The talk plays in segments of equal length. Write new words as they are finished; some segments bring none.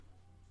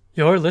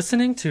You're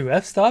listening to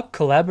F-Stop,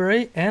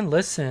 Collaborate, and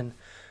Listen.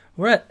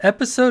 We're at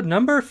episode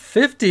number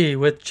 50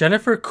 with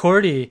Jennifer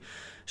Cordy.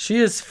 She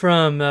is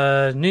from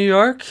New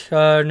York,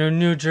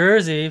 New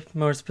Jersey,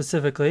 more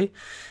specifically.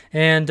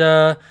 And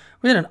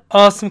we had an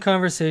awesome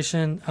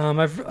conversation.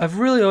 I've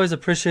really always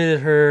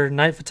appreciated her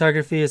night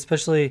photography,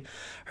 especially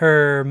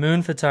her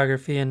moon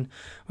photography. And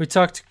we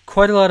talked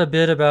quite a lot a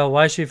bit about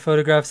why she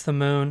photographs the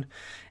moon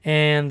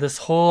and this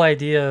whole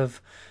idea of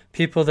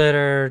people that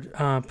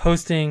are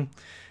posting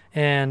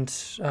and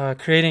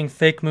creating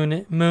fake moon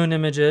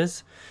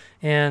images,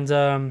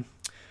 and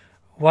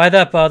why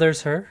that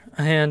bothers her,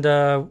 and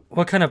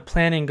what kind of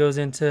planning goes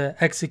into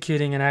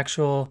executing an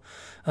actual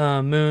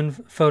moon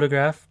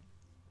photograph.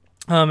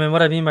 And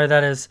what I mean by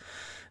that is,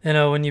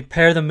 when you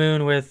pair the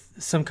moon with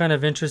some kind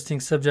of interesting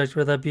subject,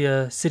 whether that be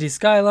a city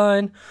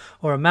skyline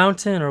or a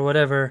mountain or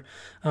whatever,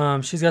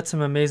 she's got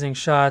some amazing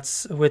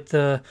shots with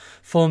the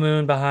full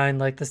moon behind,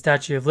 like the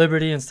Statue of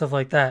Liberty and stuff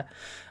like that.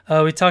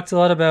 We talked a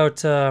lot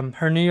about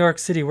her New York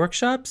City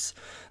workshops,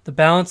 the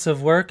balance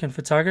of work and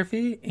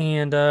photography,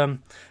 and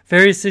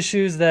various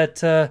issues that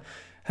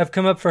have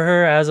come up for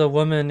her as a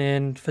woman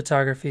in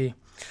photography.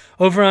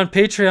 Over on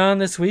Patreon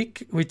this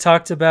week, we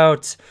talked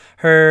about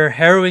her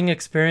harrowing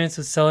experience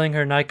with selling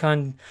her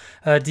Nikon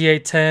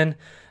D810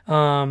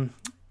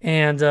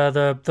 and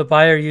the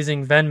buyer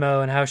using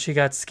Venmo and how she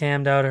got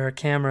scammed out of her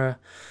camera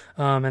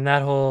and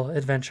that whole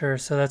adventure.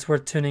 So that's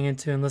worth tuning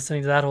into and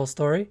listening to that whole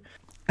story.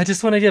 I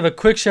just want to give a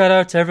quick shout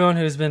out to everyone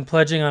who's been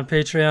pledging on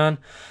Patreon.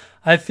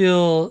 I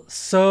feel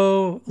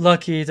so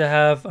lucky to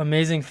have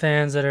amazing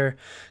fans that are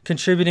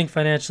contributing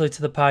financially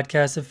to the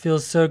podcast. It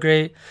feels so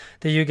great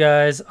that you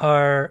guys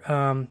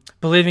are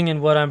believing in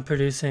what I'm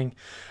producing.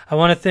 I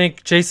want to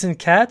thank Jason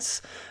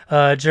Katz,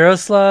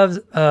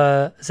 Jaroslav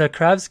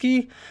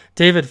Zakravsky,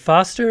 David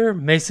Foster,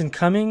 Mason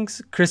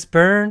Cummings, Chris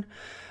Byrne,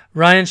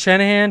 Ryan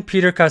Shanahan,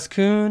 Peter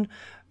Koskun,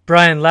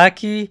 Brian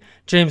Lackey,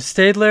 James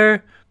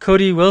Stadler,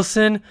 Cody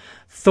Wilson,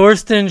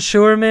 Thorsten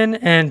Schurman,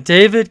 and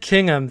David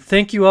Kingham.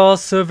 Thank you all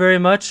so very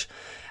much.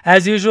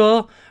 As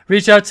usual,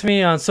 reach out to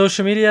me on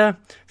social media,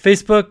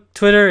 Facebook,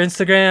 Twitter,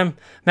 Instagram,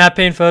 Matt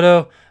Payne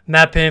Photo,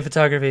 Matt Payne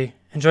Photography.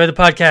 Enjoy the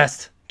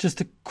podcast. Just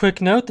a quick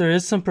note, there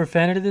is some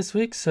profanity this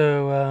week,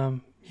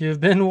 so you've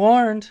been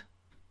warned.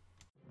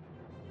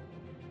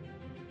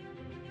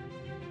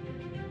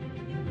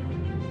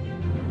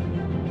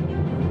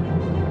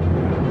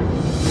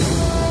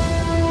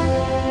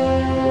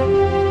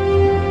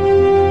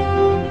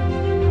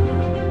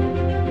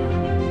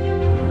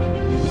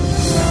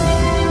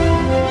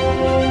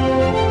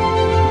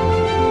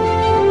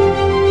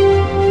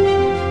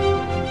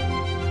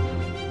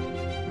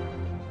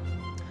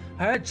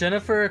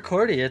 Jennifer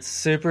Cordy, it's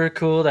super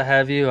cool to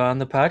have you on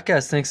the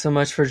podcast. Thanks so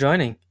much for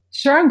joining.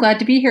 Sure, I'm glad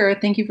to be here.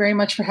 Thank you very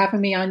much for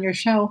having me on your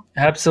show.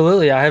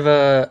 Absolutely. I've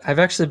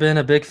actually been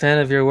a big fan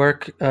of your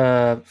work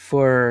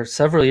for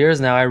several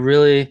years now. I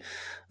really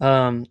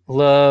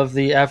love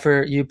the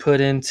effort you put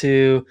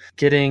into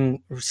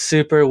getting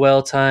super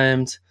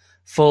well-timed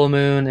full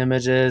moon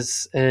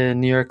images in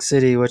New York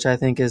City, which I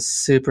think is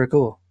super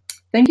cool.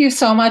 Thank you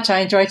so much. I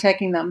enjoy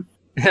taking them.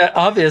 Yeah,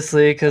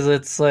 obviously, because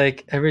it's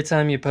like every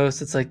time you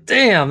post, it's like,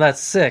 damn,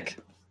 that's sick.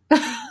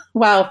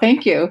 Wow,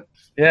 thank you.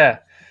 Yeah.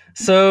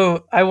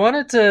 So I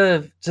wanted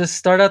to just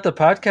start out the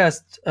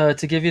podcast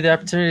to give you the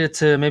opportunity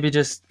to maybe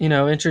just,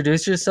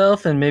 introduce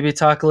yourself and maybe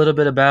talk a little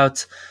bit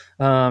about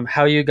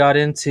how you got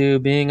into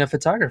being a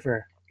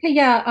photographer. Okay,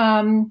 yeah.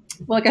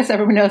 Well, I guess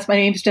everyone knows my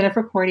name is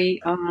Jennifer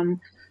Cordy.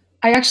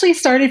 I actually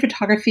started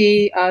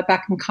photography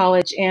back in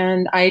college,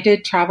 and I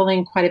did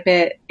traveling quite a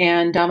bit.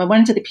 And I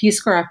went into the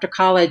Peace Corps after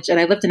college, and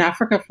I lived in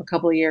Africa for a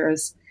couple of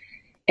years.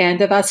 And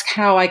that's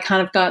how I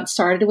kind of got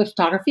started with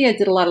photography. I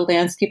did a lot of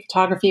landscape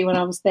photography when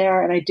I was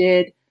there, and I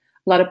did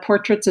a lot of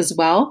portraits as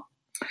well.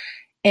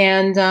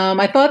 And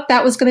I thought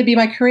that was going to be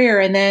my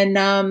career. And then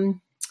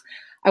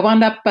I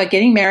wound up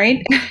getting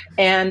married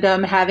and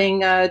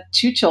having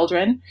 2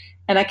 children.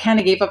 And I kind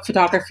of gave up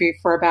photography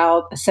for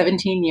about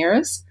 17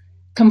 years.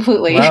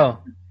 Completely.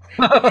 Wow.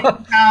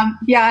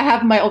 Yeah, I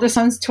have my older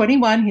son's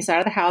 21. He's out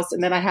of the house.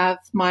 And then I have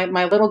my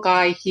little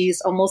guy. He's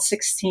almost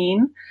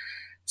 16.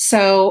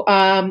 So,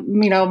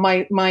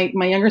 my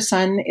younger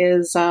son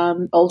is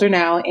older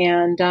now.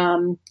 And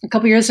a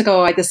couple years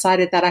ago, I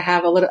decided that I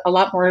have a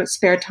lot more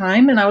spare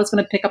time and I was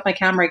going to pick up my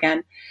camera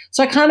again.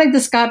 So I kind of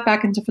just got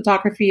back into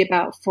photography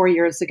about 4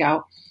 years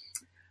ago.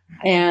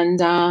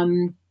 And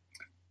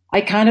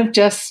I kind of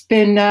just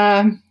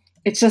been...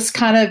 it's just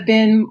kind of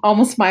been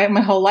almost my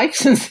whole life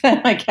since then,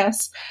 I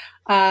guess.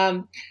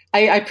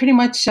 I pretty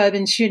much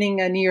been shooting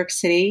New York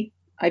City.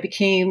 I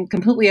became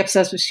completely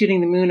obsessed with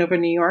shooting the moon over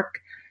New York.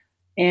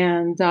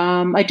 And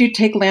I do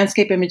take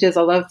landscape images.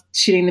 I love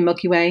shooting the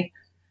Milky Way.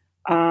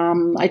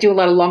 I do a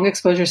lot of long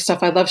exposure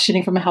stuff. I love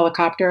shooting from a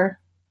helicopter.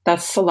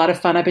 That's a lot of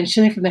fun. I've been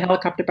shooting from the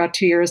helicopter about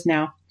 2 years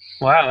now.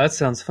 Wow, that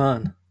sounds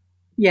fun.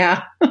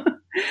 Yeah.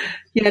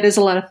 Yeah, it is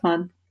a lot of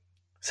fun.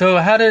 So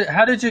how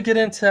did you get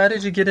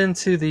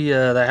into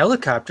the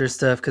helicopter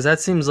stuff? Because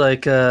that seems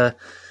like that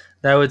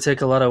would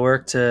take a lot of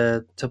work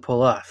to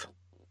pull off.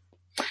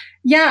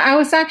 Yeah, I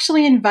was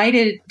actually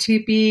invited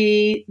to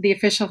be the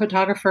official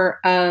photographer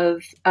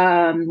of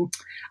a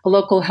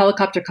local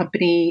helicopter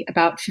company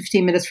about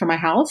 15 minutes from my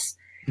house.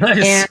 And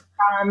Nice.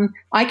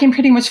 I can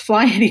pretty much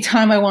fly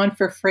anytime I want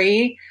for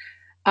free,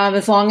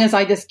 as long as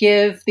I just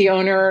give the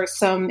owner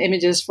some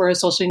images for his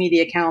social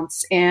media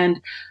accounts. And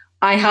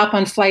I hop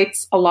on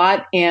flights a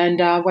lot. And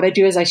what I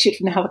do is I shoot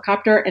from the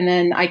helicopter, and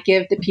then I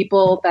give the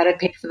people that I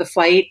paid for the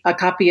flight a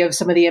copy of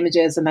some of the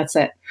images, and that's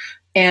it.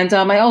 And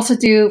I also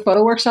do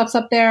photo workshops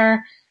up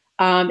there.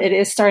 It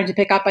is starting to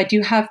pick up. I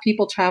do have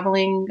people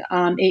traveling,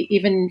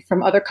 even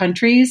from other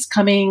countries,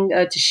 coming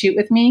to shoot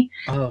with me.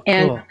 Oh,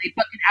 And cool. they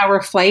book an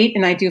hour flight,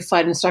 and I do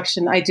flight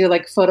instruction. I do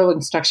like photo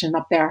instruction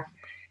up there.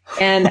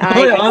 And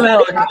Wait, I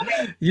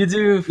on you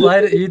do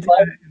flight, you do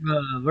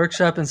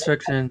workshop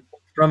instruction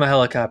from a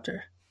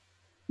helicopter.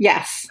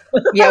 yes.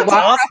 Yeah, That's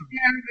while we're up awesome.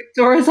 there with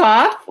doors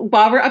off,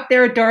 while we're up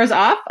there with doors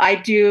off, I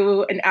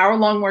do an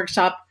hour-long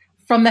workshop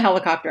from the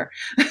helicopter.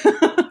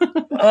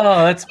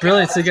 Oh, that's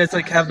brilliant. So you guys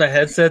like have the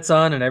headsets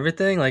on and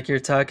everything? Like you're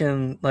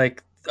talking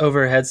like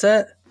over a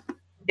headset?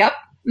 Yep.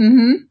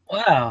 Hmm.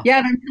 Wow. Yeah,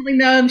 and I'm telling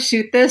them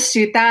shoot this,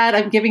 shoot that.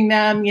 I'm giving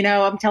them,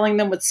 I'm telling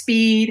them what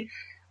speed.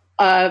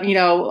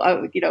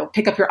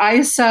 Pick up your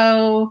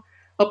ISO,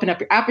 open up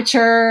your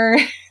aperture,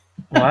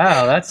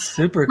 Wow, that's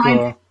super time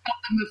cool.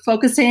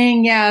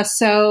 focusing. Yeah,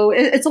 so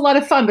it's a lot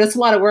of fun, but it's a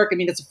lot of work. I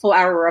mean, it's a full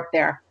hour we're up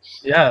there.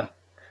 Yeah.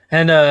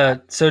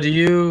 And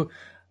so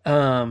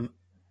um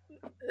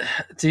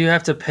do you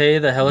have to pay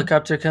the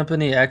helicopter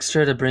company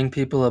extra to bring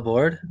people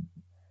aboard?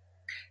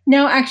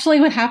 No, actually,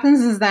 what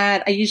happens is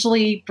that I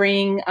usually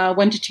bring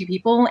one to two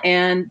people,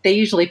 and they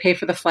usually pay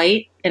for the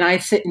flight, and I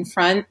sit in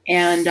front,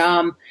 and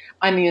I'm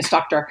the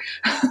instructor.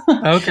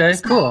 Okay,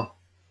 cool.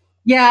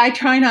 Yeah, I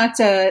try not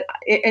to.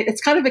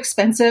 It's kind of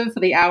expensive for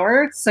the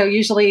hour, so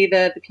usually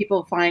the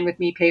people flying with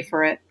me pay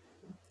for it.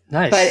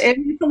 But Nice.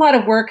 it's a lot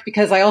of work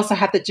because I also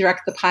have to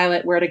direct the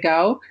pilot where to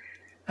go,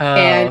 Oh,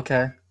 and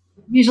okay.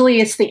 usually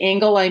it's the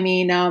angle. I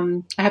mean,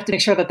 I have to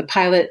make sure that the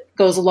pilot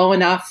goes low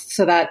enough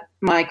so that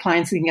my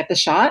clients can get the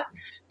shot,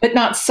 but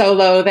not so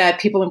low that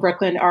people in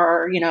Brooklyn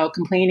are,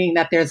 complaining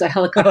that there's a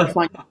helicopter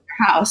flying over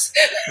their house.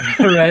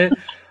 Right.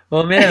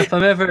 Well, man, if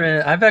I'm ever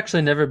in, I've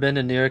actually never been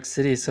to New York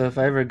City, so if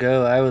I ever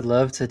go, I would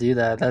love to do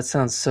that. That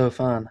sounds so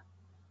fun.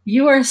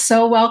 You are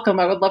so welcome.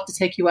 I would love to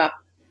take you up.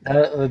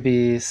 That would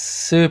be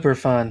super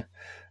fun.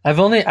 I've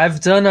only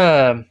been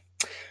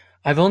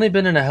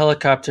in a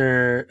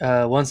helicopter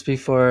once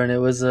before, and I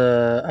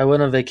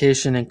went on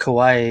vacation in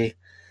Kauai,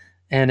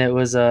 and it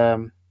was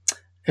a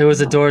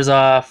doors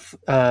off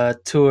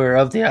tour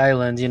of the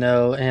island,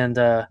 and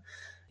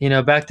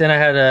back then I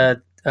had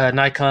a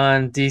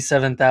Nikon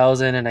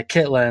D7000 and a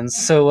kit lens,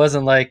 so it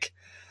wasn't like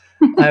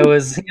I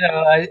was,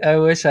 I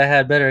wish I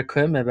had better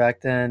equipment back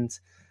then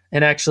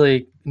and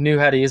actually knew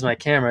how to use my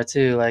camera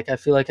too. Like, I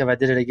feel like if I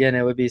did it again,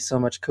 it would be so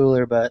much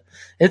cooler, but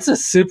it's a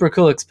super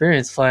cool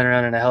experience flying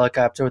around in a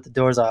helicopter with the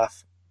doors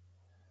off.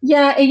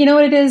 Yeah, you know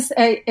what it is?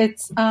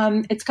 It's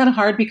kind of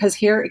hard because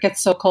here it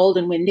gets so cold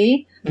and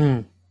windy.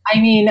 Mm. I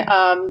mean,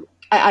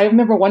 I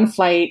remember one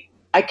flight.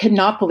 I could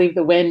not believe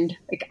the wind.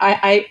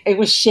 Like it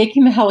was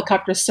shaking the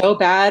helicopter so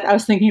bad. I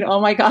was thinking, "Oh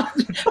my god,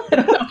 I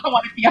don't know if I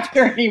want to be up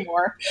here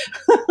anymore."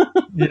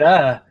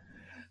 Yeah.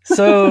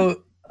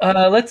 So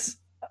let's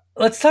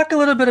talk a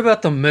little bit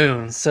about the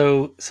moon.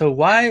 So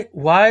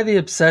why the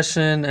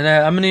obsession? And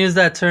I'm going to use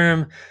that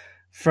term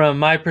from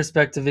my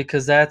perspective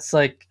because that's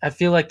like I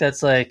feel like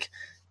that's like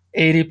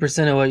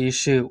 80% of what you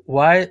shoot.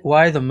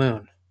 Why the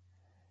moon?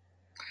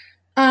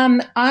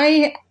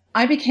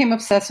 I became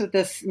obsessed with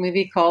this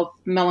movie called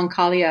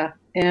Melancholia,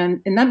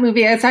 and in that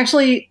movie, it's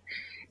actually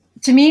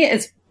to me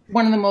it's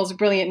one of the most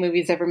brilliant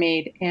movies ever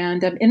made.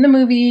 And in the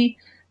movie,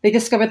 they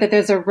discover that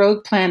there's a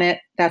rogue planet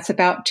that's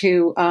about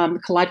to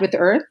collide with the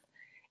Earth.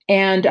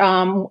 And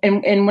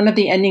in one of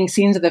the ending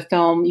scenes of the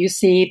film, you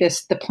see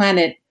the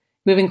planet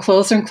moving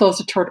closer and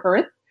closer toward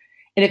Earth.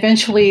 And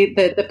eventually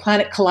the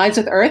planet collides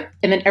with Earth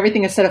and then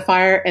everything is set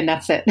afire and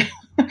that's it.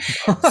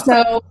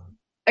 So,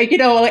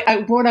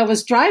 when I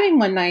was driving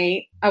one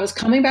night, I was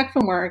coming back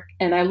from work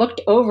and I looked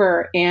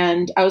over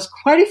and I was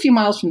quite a few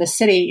miles from the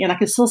city and I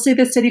could still see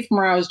the city from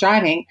where I was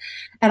driving.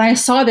 And I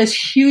saw this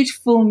huge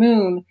full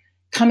moon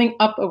coming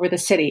up over the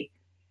city.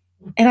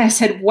 And I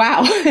said,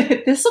 wow,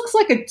 this looks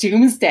like a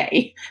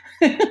doomsday.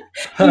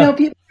 Huh.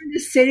 People in the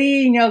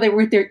city, they're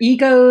with their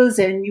egos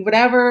and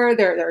whatever,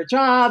 their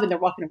job, and they're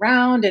walking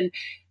around and,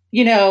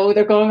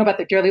 they're going about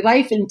their daily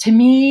life. And to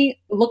me,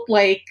 it looked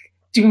like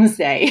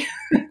doomsday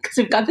because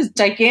we've got this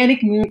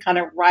gigantic moon kind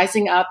of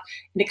rising up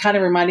and it kind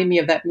of reminded me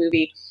of that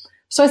movie.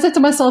 So I said to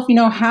myself,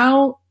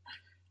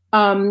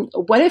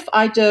 what if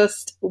I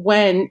just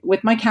went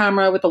with my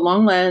camera with a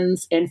long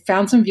lens and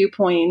found some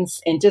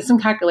viewpoints and did some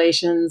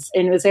calculations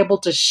and was able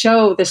to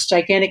show this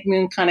gigantic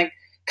moon kind of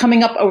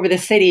coming up over the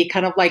city,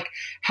 kind of like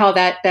how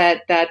that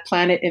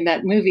planet in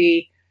that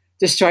movie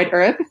destroyed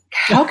Earth.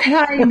 How can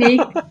I make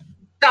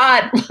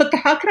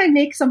how can I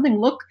make something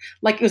look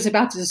like it was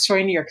about to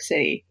destroy New York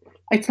City?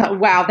 I thought,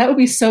 wow, that would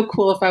be so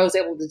cool if I was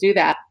able to do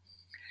that.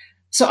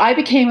 So I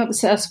became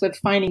obsessed with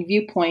finding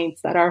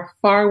viewpoints that are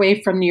far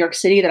away from New York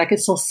City that I could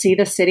still see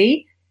the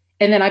city.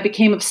 And then I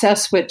became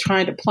obsessed with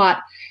trying to plot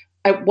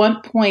at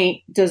what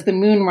point does the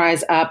moon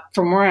rise up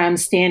from where I'm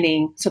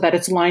standing so that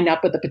it's lined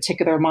up with a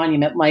particular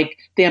monument, like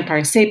the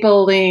Empire State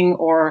Building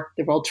or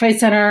the World Trade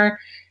Center,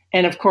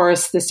 and of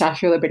course, the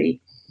Statue of Liberty.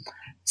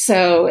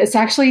 So it's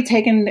actually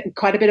taken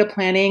quite a bit of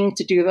planning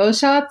to do those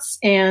shots.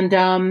 And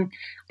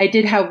I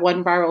did have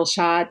one viral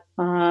shot.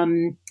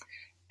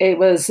 It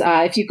was,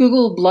 if you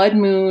Google Blood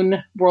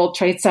Moon World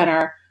Trade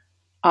Center,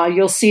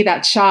 you'll see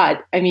that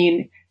shot. I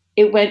mean,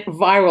 it went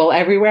viral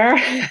everywhere.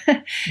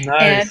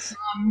 Nice.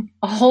 And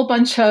a whole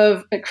bunch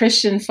of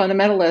Christian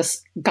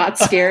fundamentalists got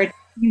scared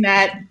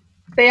that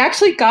they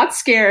actually got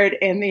scared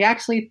and they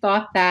actually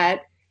thought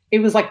that it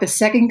was like the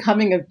second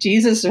coming of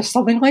Jesus or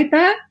something like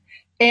that.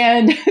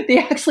 And they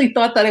actually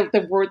thought that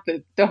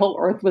the whole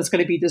earth was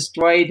going to be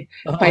destroyed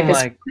by this.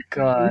 Oh my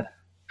God.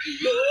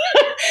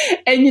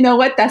 And you know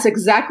what? That's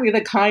exactly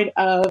the kind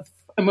of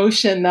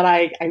emotion that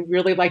I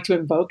really like to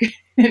invoke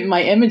in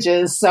my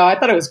images. So I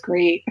thought it was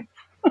great.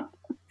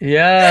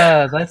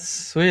 Yeah, that's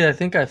sweet. I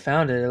think I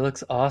found it. It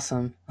looks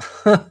awesome.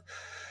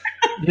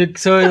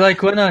 So it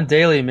like went on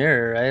Daily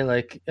Mirror, right?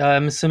 Like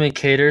I'm assuming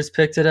Caters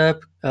picked it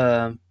up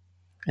and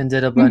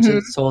did a bunch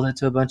of sold it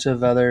to a bunch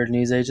of other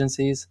news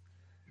agencies.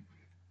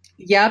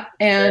 Yep,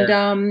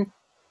 and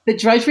the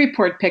Drudge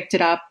Report picked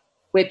it up,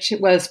 which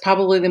was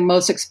probably the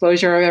most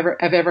exposure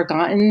I've ever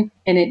gotten,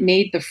 and it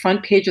made the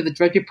front page of the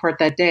Drudge Report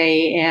that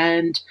day.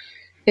 And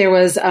there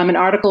was an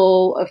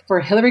article for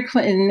Hillary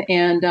Clinton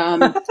and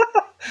Trump.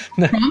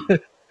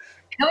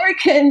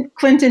 Hillary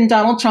Clinton,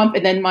 Donald Trump,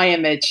 and then my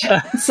image.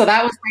 So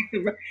that was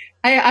like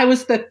I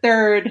was the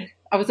third.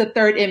 I was the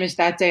third image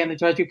that day on the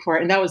Drudge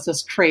Report, and that was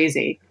just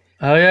crazy.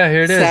 Oh yeah,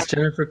 here it is,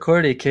 Jennifer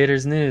Cordy,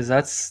 Caters News.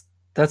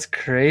 That's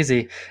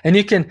crazy. And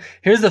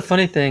here's the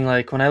funny thing,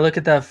 like when I look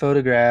at that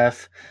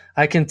photograph,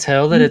 I can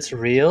tell that it's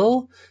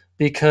real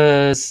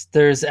because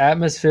there's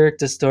atmospheric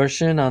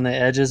distortion on the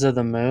edges of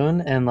the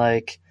moon, and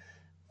like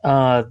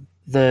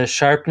the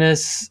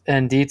sharpness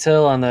and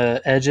detail on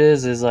the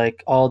edges is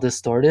like all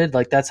distorted.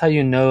 Like that's how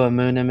you know a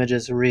moon image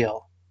is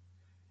real.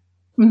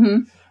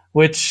 Mm-hmm.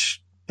 Which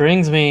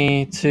brings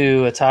me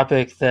to a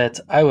topic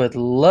that I would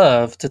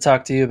love to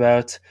talk to you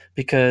about,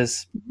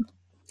 because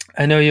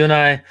I know you and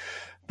I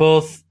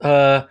both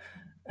we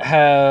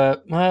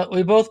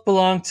both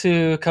belong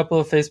to a couple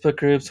of Facebook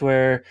groups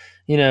where,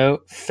 you know,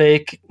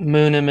 fake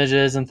moon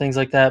images and things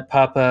like that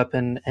pop up,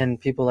 and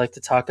people like to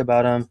talk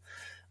about them.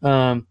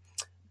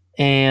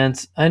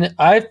 And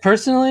I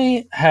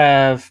personally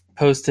have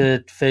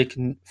posted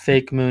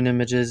fake moon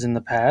images in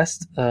the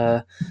past,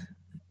 but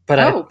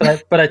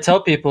I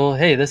tell people,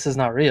 hey, this is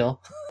not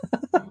real.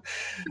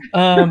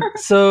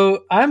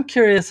 So I'm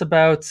curious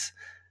about,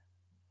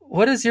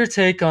 what is your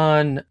take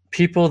on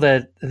people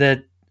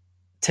that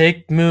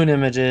take moon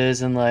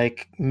images and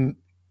like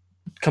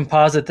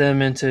composite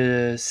them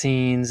into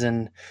scenes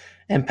and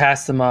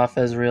pass them off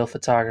as real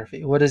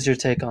photography? What is your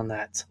take on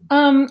that?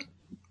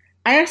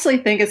 I actually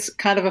think it's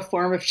kind of a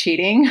form of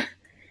cheating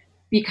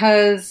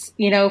because,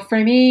 you know, for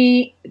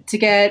me to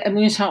get a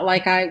moonshot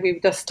like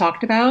we've just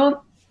talked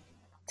about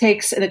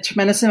takes a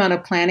tremendous amount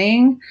of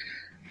planning.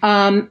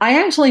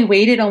 I actually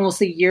waited almost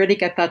a year to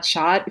get that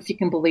shot, if you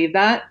can believe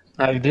that.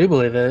 I do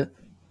believe it.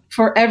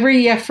 For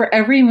every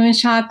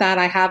moonshot that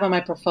I have on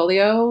my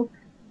portfolio,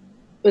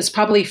 it was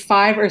probably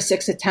 5 or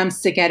 6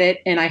 attempts to get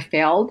it, and I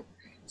failed.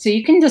 So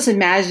you can just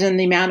imagine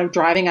the amount of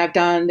driving I've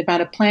done, the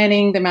amount of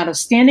planning, the amount of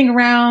standing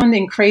around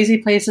in crazy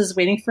places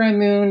waiting for a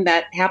moon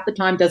that half the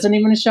time doesn't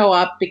even show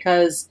up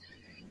because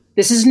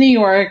this is New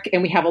York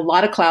and we have a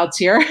lot of clouds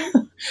here.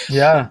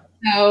 Yeah.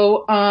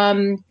 So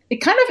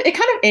it kind of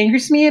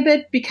angers me a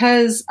bit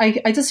because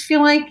I just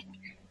feel like,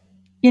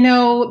 you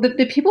know,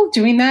 the people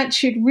doing that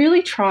should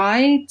really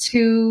try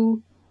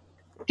to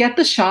get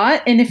the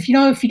shot. And if you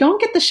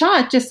don't get the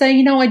shot, just say,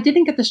 you know, I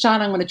didn't get the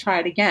shot, I'm going to try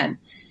it again.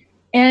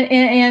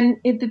 And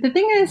the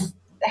thing is,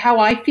 how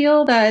I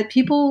feel that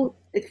people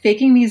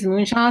faking these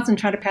moonshots and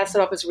trying to pass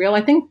it off as real,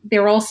 I think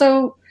they're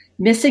also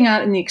missing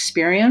out in the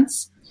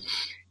experience,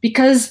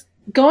 because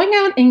going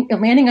out and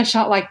landing a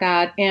shot like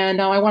that, and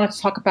I wanted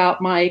to talk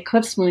about my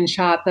Eclipse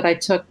moonshot that I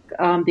took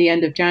the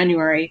end of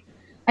January.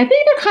 I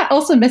think they're kind of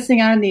also missing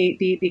out on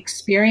the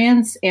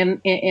experience and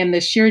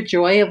the sheer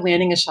joy of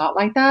landing a shot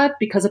like that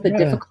because of the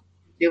difficulty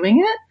of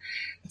doing it.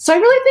 So I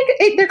really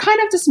think they're kind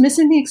of just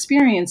missing the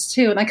experience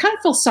too, and I kind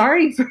of feel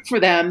sorry for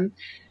them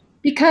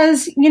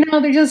because, you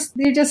know,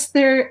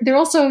 they're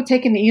also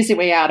taking the easy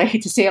way out. I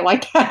hate to say it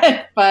like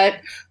that,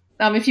 but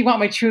if you want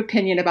my true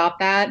opinion about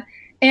that,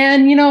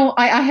 and you know,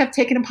 I have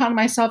taken upon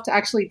myself to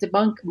actually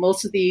debunk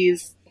most of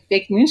these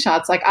fake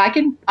moonshots. Like I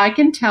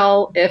can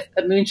tell if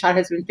a moonshot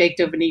has been faked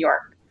over New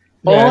York.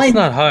 Yeah, it's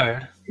not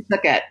hard.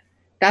 Look at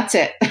that's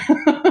it.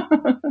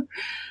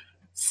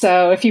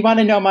 So if you want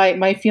to know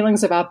my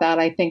feelings about that,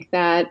 I think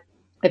that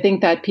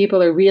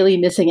people are really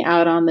missing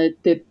out on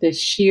the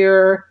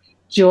sheer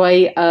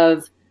joy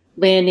of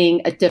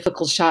landing a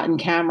difficult shot in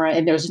camera.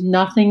 And there's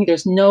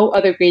no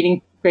other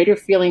greater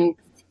feeling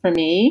for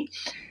me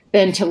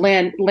than to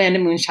land a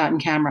moonshot in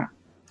camera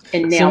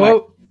and nail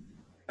So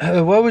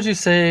it. what would you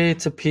say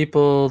to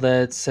people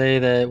that say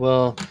that,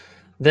 well,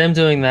 them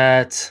doing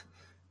that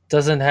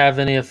doesn't have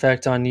any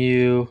effect on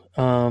you,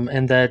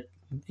 and that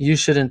you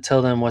shouldn't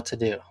tell them what to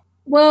do?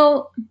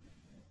 Well,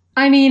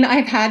 I mean,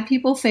 I've had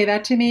people say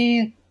that to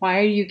me.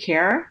 Why do you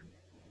care?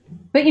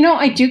 But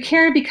I do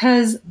care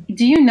because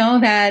do you know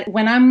that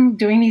when I'm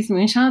doing these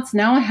moonshots,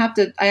 now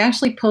I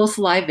actually post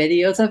live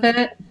videos of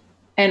it.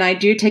 And I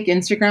do take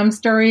Instagram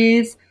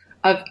stories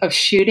of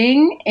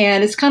shooting.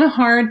 And it's kind of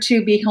hard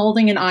to be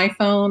holding an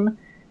iPhone,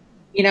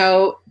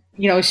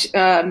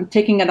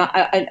 taking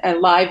a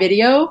live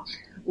video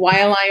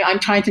while I'm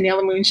trying to nail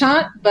a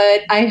moonshot.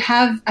 But I've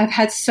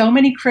had so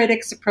many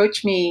critics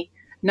approach me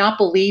not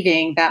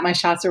believing that my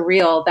shots are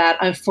real that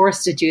I'm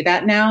forced to do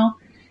that now.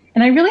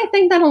 And I really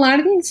think that a lot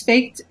of these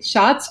fake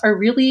shots are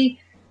really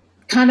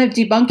kind of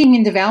debunking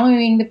and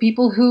devaluing the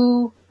people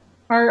who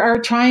are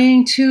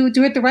trying to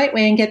do it the right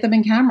way and get them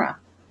in camera.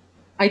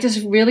 I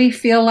just really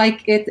feel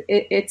like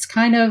it's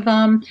kind of,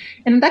 and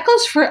that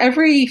goes for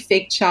every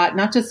fake shot,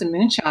 not just a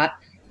moonshot.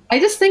 I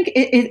just think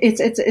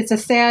it's a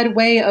sad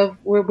way of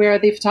where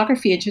the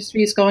photography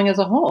industry is going as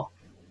a whole.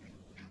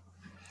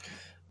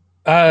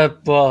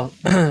 Well,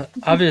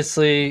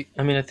 obviously,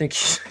 I mean, I think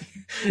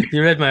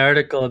you read my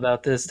article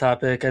about this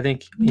topic. I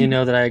think you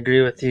know that I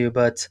agree with you,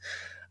 but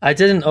I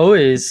didn't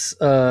always.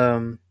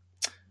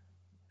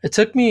 It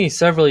took me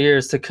several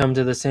years to come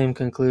to the same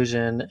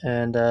conclusion,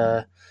 and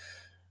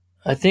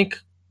I think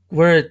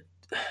where it,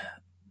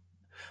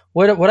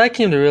 what I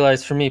came to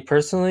realize for me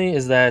personally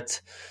is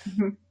that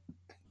Mm-hmm.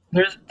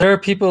 there are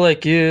people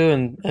like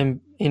you and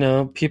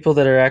people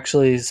that are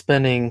actually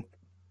spending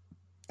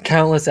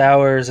countless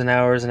hours and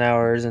hours and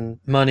hours and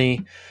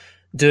money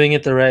doing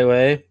it the right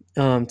way,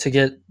 to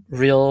get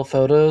real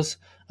photos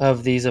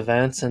of these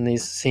events and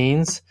these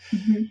scenes.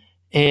 Mm-hmm.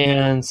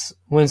 And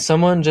when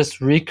someone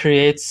just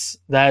recreates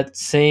that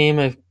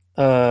same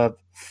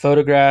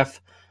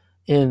photograph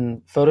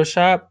in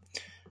Photoshop,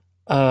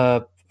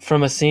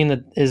 from a scene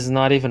that is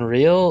not even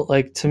real,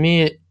 like, to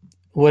me,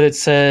 what it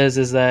says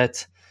is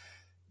that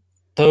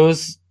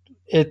those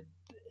it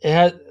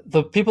has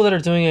the people that are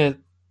doing it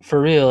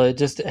for real, it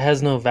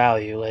has no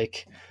value.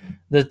 Like,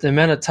 the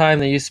amount of time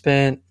that you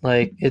spent,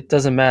 like, it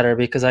doesn't matter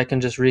because I can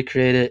just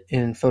recreate it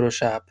in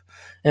Photoshop.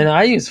 And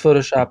I use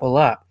Photoshop a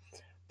lot,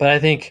 but I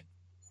think,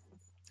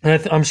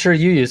 and I'm sure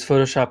you use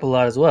Photoshop a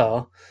lot as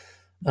well,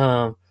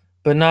 but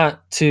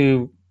not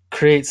to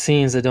create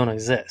scenes that don't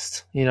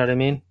exist. You know what I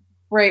mean?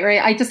 Right,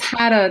 right. I just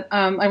had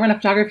I run a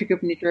photography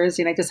group in New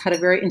Jersey, and I just had a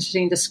very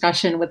interesting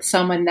discussion with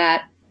someone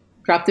that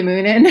dropped the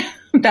moon in.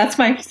 That's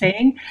my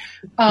saying.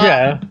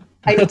 Yeah,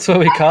 that's what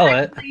we call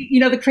it.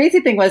 The crazy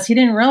thing was he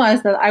didn't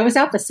realize that I was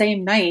out the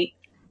same night.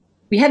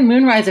 We had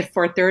moonrise at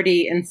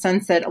 4:30 and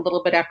sunset a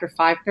little bit after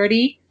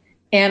 5:30.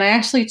 And I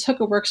actually took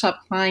a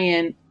workshop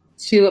client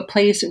to a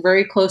place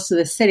very close to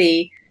the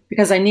city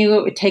because I knew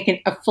it would take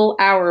a full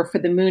hour for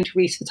the moon to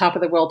reach the top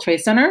of the World Trade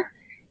Center.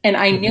 And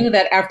I knew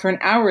that after an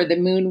hour, the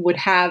moon would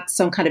have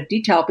some kind of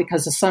detail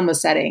because the sun was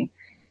setting.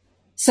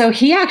 So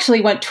he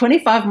actually went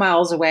 25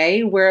 miles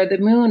away where the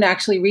moon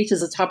actually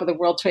reaches the top of the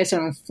World Trade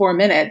Center in 4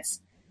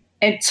 minutes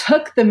and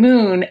took the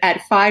moon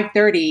at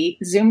 5:30,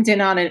 zoomed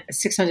in on a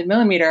 600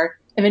 millimeter,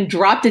 and then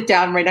dropped it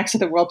down right next to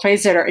the World Trade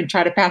Center and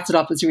tried to pass it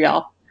off as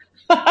real.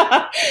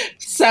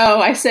 So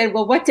I said,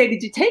 well, what day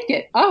did you take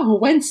it? Oh,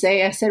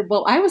 Wednesday. I said,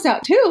 well, I was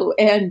out too,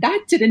 and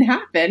that didn't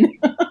happen.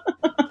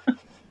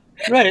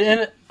 Right.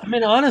 And I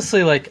mean,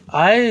 honestly, like,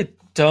 I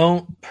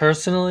don't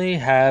personally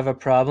have a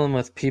problem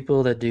with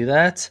people that do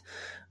that.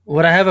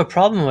 What I have a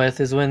problem with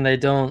is when they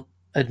don't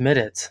admit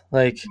it.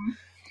 Like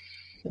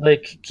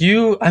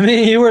you, I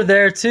mean, you were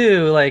there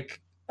too.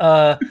 Like,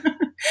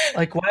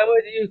 like, why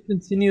would you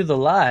continue the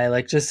lie?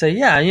 Like, just say,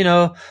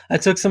 yeah, I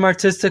took some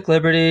artistic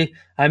liberty.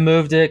 I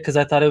moved it because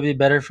I thought it would be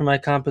better for my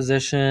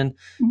composition,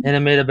 and it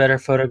made a better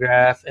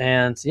photograph.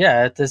 And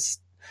yeah,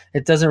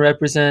 it doesn't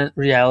represent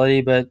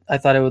reality, but I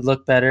thought it would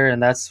look better,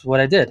 and that's what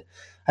I did.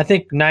 I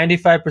think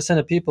 95%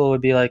 of people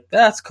would be like,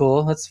 that's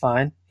cool, that's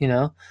fine,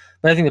 But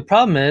I think the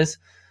problem is,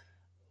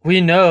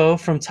 we know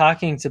from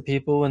talking to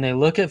people when they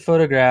look at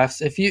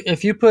photographs, if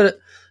you put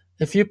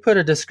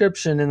a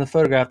description in the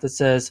photograph that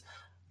says,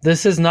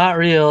 this is not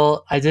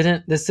real,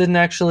 this didn't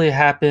actually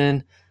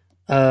happen,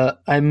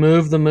 I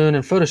moved the moon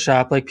in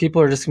Photoshop, like,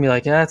 people are just gonna be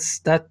like, yeah,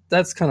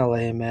 that's kind of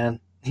lame, man.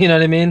 You know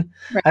what I mean?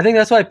 Right. I think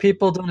that's why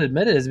people don't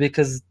admit it, is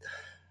because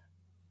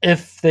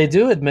if they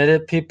do admit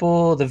it,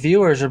 the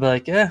viewers are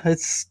like, yeah,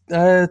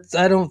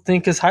 I don't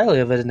think as highly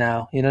of it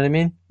now. You know what I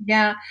mean?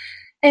 Yeah.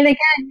 And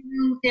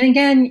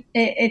again,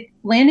 it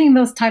landing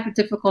those type of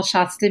difficult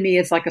shots to me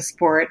is like a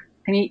sport.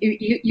 I mean,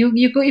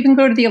 you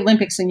go to the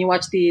Olympics and you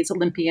watch these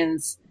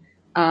Olympians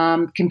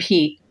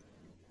compete.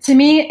 To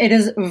me, it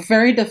is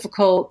very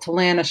difficult to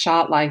land a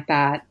shot like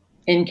that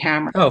in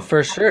camera. Oh,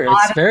 for sure.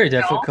 It's very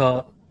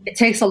difficult. It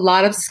takes a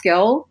lot of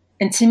skill.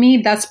 And to me,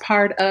 that's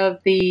part of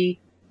the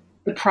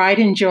pride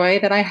and joy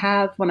that I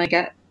have when I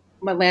get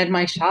land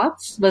my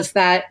shots was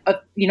that,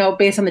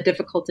 based on the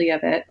difficulty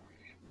of it.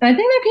 And I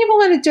think that people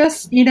want to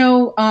just,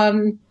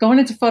 going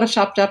into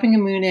Photoshop, dropping a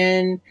moon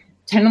in,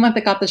 pretending like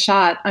they got the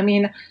shot. I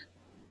mean,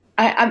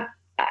 I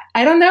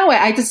don't know.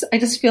 I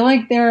just feel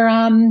like they're,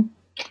 I'm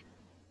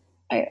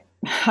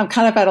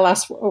kind of at a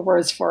loss for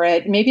words for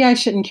it. Maybe I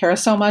shouldn't care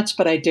so much,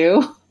 but I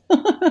do.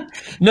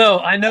 No,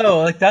 I know.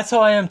 Like, that's how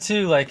I am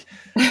too. Like,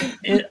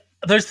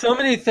 there's so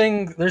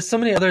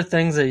many other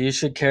things that you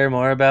should care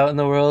more about in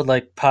the world,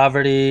 like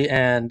poverty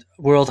and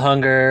world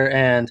hunger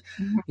and,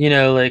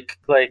 like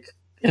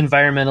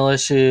environmental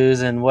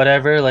issues and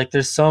whatever. Like,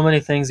 there's so many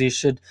things you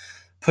should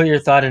put your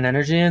thought and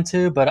energy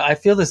into. But I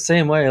feel the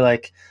same way.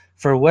 Like,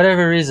 for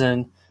whatever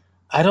reason,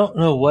 I don't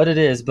know what it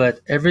is,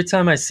 but every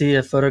time I see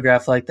a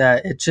photograph like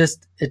that, it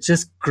just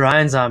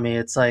grinds on me.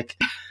 It's like,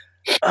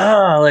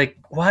 like,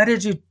 why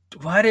did you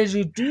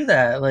do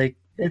that? Like,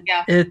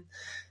 it,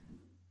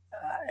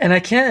 and I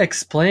can't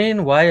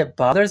explain why it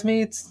bothers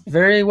me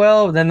very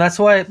well. Then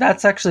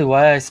that's actually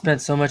why I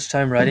spent so much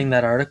time writing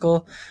that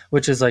article,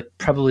 which is like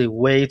probably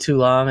way too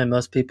long and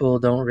most people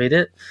don't read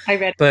it. I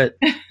read it.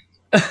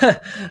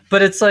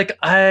 But it's like,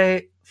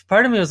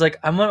 part of me was like,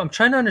 I'm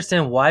trying to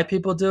understand why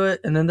people do it.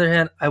 And on the other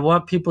hand, I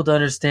want people to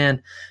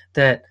understand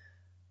that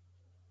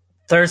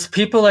there's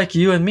people like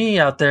you and me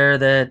out there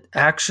that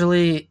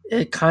actually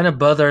it kind of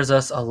bothers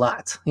us a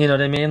lot. You know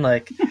what I mean?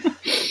 Like,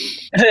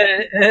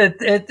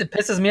 it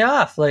pisses me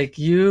off. Like,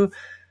 you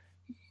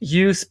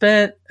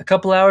spent a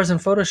couple hours in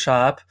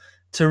Photoshop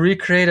to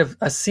recreate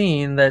a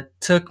scene that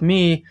took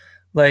me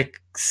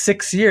like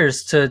 6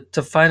 years to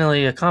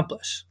finally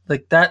accomplish.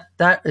 Like,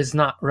 that is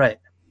not right.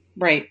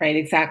 Right,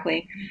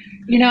 exactly.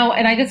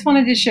 And I just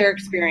wanted to share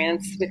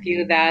experience with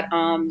you that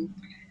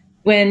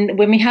when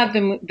we had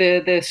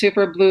the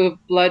super blue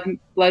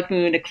blood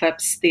moon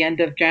eclipse the end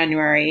of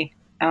January,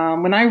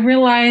 when I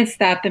realized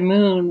that the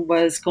moon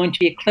was going to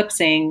be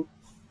eclipsing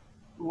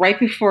right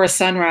before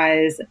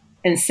sunrise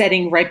and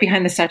setting right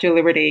behind the Statue of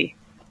Liberty,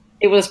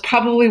 it was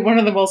probably one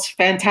of the most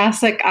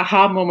fantastic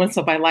aha moments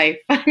of my life.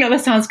 I know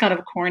that sounds kind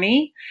of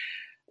corny,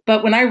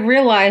 but when I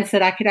realized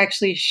that I could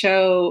actually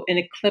show an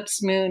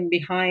eclipse moon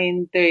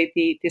behind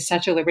the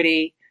Statue of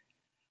Liberty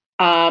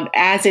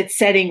as it's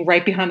setting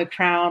right behind the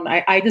crown,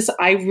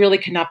 I really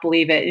could not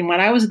believe it. And when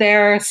I was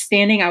there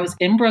standing, I was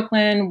in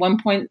Brooklyn,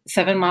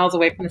 1.7 miles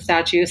away from the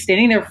statue,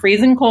 standing there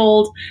freezing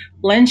cold,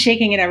 lens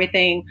shaking and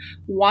everything,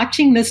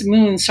 watching this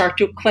moon start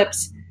to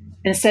eclipse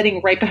and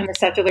setting right behind the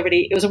Statue of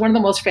Liberty. It was one of the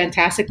most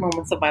fantastic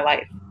moments of my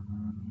life.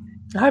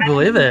 I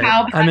believe it.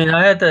 I mean,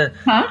 I had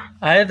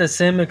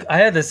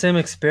the same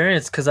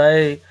experience because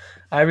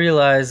I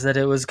realized that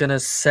it was going to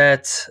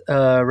set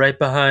right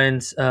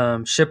behind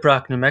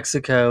Shiprock, New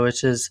Mexico,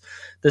 which is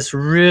this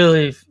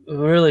really,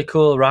 really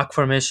cool rock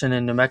formation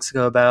in New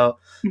Mexico, about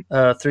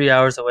 3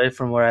 hours away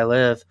from where I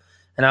live.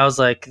 And I was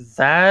like,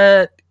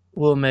 that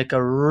will make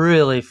a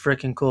really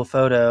freaking cool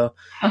photo.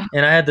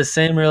 And I had the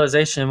same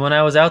realization when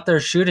I was out there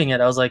shooting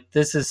it. I was like,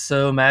 this is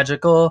so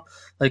magical,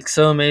 like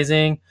so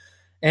amazing.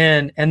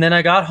 And then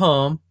I got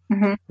home.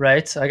 Mm-hmm.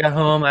 Right. I got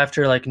home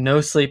after like no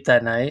sleep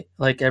that night,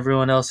 like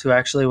everyone else who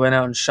actually went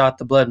out and shot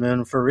the blood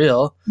moon for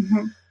real.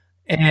 Mm-hmm.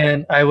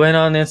 And I went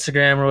on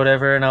Instagram or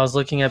whatever, and I was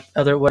looking at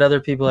what other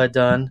people had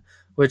done,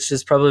 which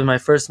is probably my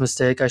first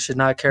mistake. I should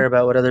not care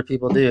about what other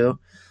people do.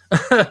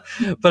 But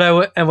I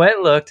went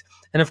and looked,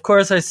 and of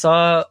course I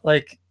saw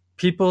like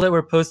people that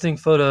were posting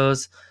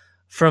photos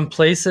from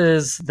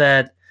places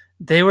that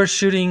they were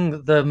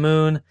shooting the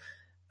moon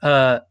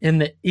in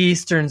the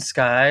eastern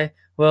sky.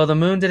 Well, the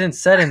moon didn't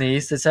set in the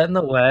east; it set in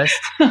the west.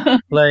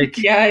 Like,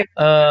 yeah.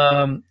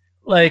 And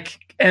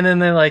then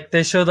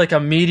they showed like a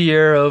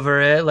meteor over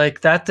it.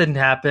 Like, that didn't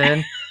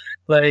happen.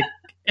 Like,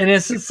 and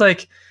it's just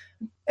like,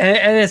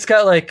 and it's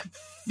got like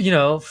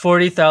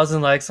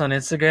 40,000 likes on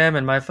Instagram,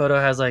 and my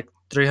photo has like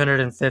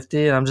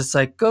 350, and I'm just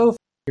like, go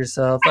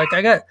yourself. Like,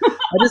 I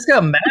just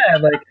got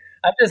mad. Like,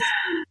 I just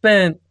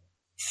spent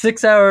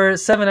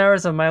 7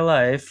 hours of my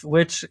life,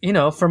 which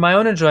for my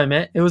own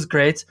enjoyment, it was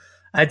great.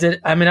 I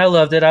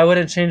loved it. I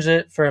wouldn't change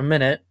it for a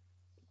minute.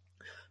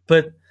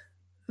 But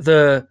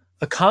the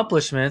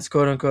accomplishments,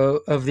 quote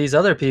unquote, of these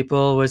other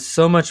people was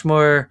so much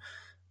more.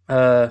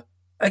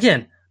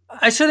 Again,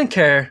 I shouldn't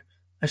care.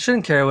 I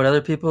shouldn't care what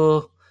other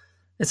people.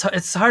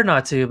 It's hard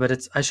not to,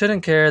 but I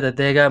shouldn't care that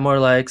they got more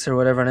likes or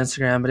whatever on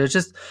Instagram. But it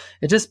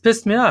just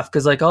pissed me off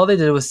because like all they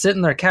did was sit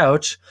in their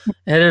couch,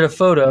 edit a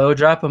photo,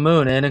 drop a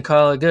moon in, and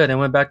call it good, and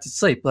went back to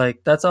sleep.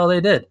 Like, that's all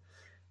they did.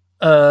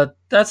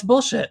 That's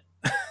bullshit.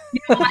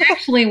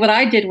 Actually, what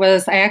I did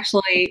was I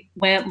actually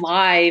went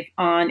live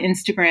on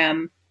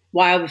Instagram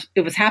while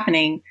it was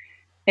happening.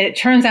 And it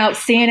turns out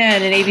CNN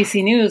and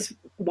ABC News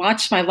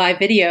watched my live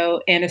video,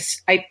 and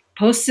I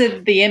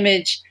posted the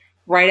image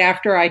right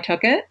after I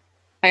took it.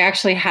 I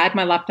actually had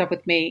my laptop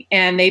with me,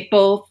 and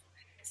CNN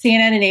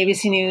and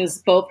ABC News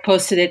both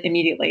posted it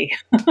immediately.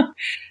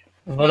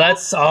 Well,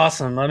 that's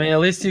awesome. I mean,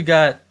 at least you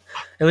got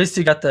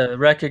the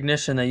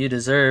recognition that you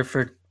deserve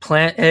for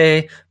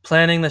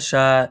planning the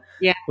shot.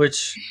 Yeah.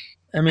 Which,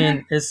 I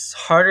mean, is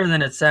harder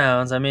than it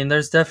sounds. I mean,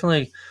 there's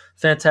definitely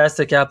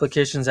fantastic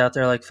applications out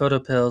there like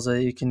PhotoPills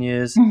that you can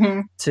use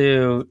Hmm.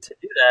 to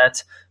do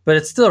that, but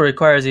it still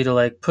requires you to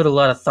like put a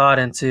lot of thought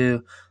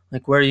into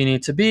like where you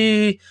need to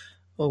be,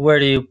 where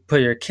do you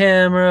put your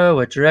camera,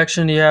 what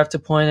direction do you have to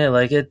point it.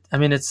 Like it, I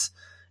mean, it's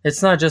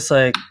not just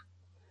like,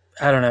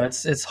 I don't know,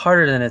 it's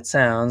harder than it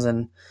sounds,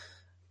 and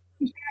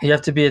you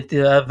have to be at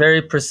a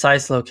very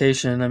precise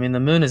location. I mean, the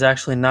moon is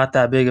actually not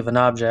that big of an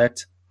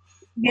object.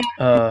 Yeah.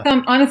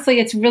 Uh, Honestly,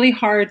 it's really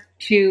hard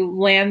to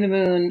land the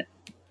moon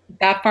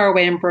that far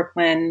away in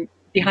Brooklyn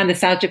behind the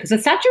statue because the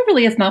statue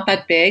really is not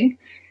that big.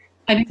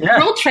 I mean, the yeah,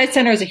 World Trade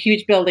Center is a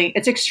huge building.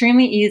 It's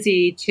extremely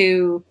easy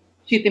to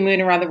shoot the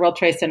moon around the World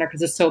Trade Center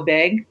because it's so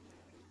big.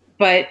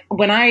 But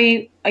when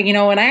I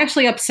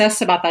actually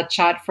obsessed about that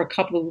shot for a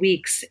couple of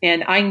weeks,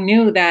 and I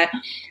knew that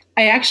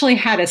I actually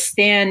had to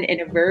stand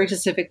in a very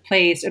specific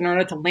place in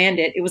order to land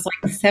it. It was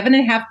like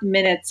 7.5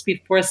 minutes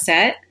before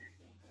set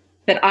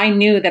that I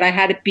knew that I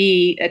had to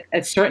be at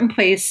a certain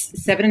place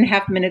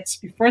 7.5 minutes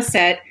before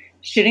set,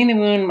 shooting the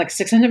moon like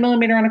 600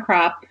 millimeter on a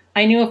crop.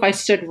 I knew if I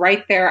stood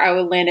right there, I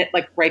would land it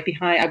like right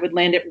behind. I would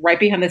land it right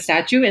behind the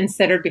statue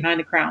instead of behind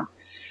the crown.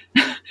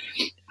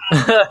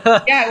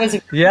 Yeah, it was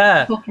very yeah.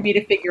 difficult for me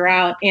to figure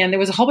out. And there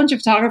was a whole bunch of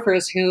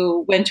photographers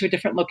who went to a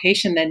different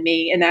location than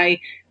me. And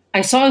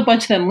I saw a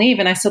bunch of them leave.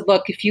 And I said,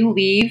 look, if you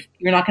leave,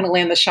 you're not going to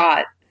land the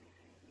shot.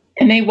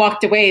 And they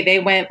walked away. They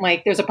went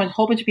like, there's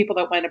whole bunch of people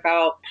that went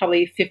about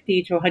probably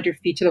 50 to 100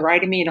 feet to the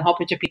right of me. And a whole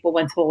bunch of people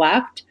went to the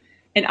left.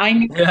 And I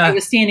knew if I Yeah.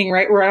 was standing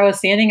right where I was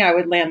standing, I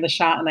would land the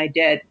shot. And I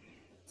did.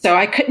 So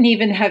I couldn't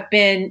even have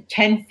been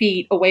 10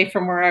 feet away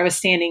from where I was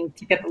standing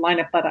to get the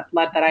lineup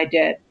that I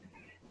did.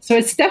 So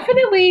it's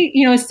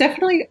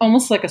definitely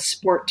almost like a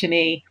sport to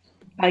me,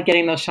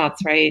 getting those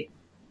shots right.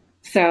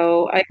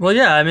 So I, Well,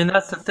 yeah, I mean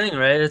that's the thing,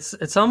 right?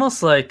 It's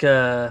almost like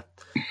I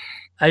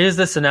use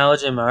this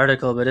analogy in my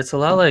article, but it's a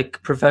lot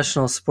like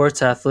professional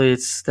sports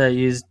athletes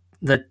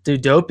that do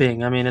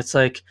doping. I mean, it's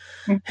like,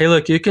 hey,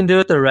 look, you can do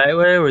it the right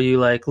way where you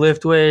like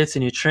lift weights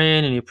and you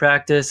train and you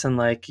practice and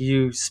like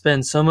you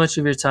spend so much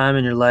of your time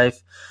in your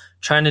life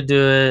trying to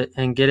do it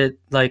and get it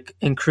like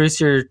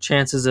increase your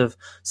chances of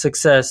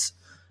success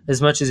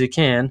as much as you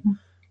can.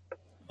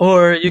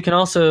 Or you can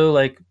also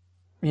like,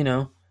 you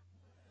know,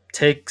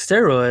 take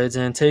steroids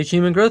and take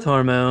human growth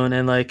hormone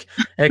and like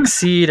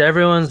exceed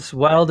everyone's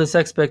wildest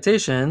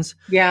expectations.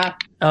 yeah,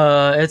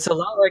 It's a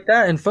lot like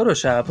that in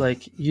Photoshop.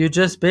 Like you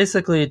just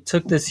basically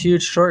took this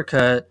huge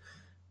shortcut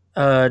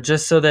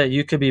just so that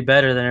you could be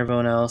better than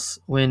everyone else.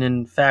 When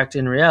in fact,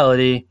 in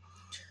reality,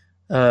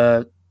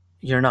 uh,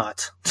 you're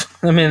not.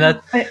 I mean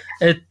that I,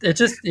 it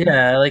just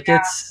yeah like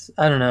it's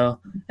I don't know.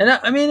 And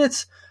I mean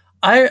it's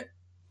I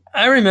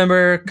I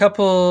remember a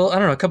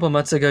couple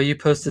months ago you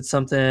posted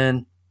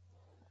something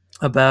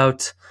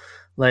about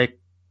like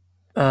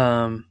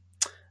um,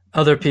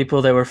 other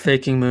people that were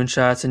faking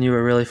moonshots and you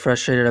were really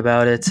frustrated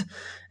about it.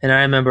 And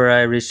I remember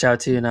I reached out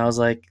to you and I was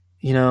like,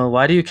 you know,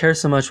 why do you care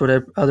so much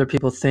what other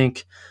people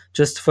think?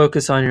 Just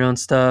focus on your own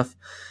stuff.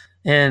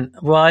 And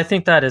well, I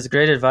think that is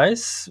great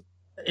advice.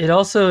 It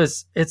also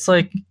is, it's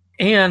like,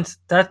 and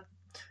that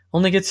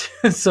only gets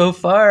you so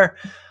far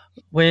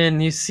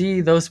when you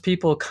see those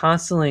people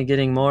constantly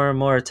getting more and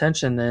more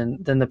attention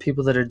than the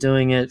people that are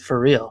doing it for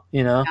real,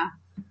 you know? yeah.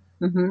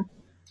 Hmm.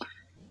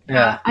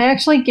 Yeah. I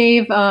actually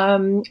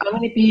I'm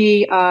going to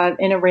be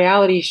in a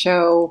reality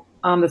show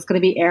that's going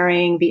to be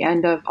airing the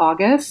end of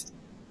August.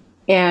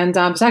 And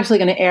it's actually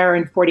going to air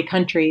in 40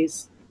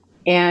 countries.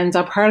 And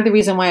part of the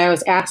reason why I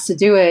was asked to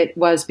do it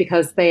was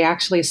because they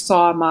actually they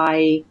saw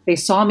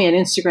me on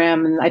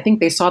Instagram, and I think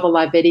they saw the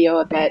live video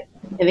of it,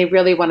 and they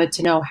really wanted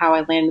to know how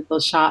I landed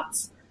those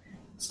shots.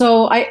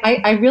 So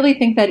I really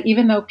think that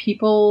even though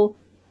people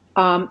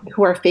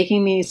who are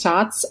faking these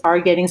shots are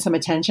getting some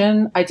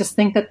attention, I just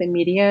think that the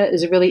media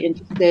is really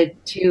interested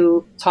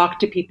to talk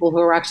to people who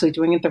are actually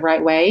doing it the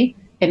right way,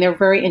 and they're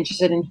very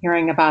interested in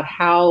hearing about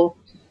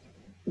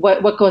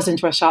what goes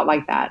into a shot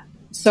like that.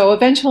 So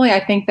eventually, I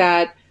think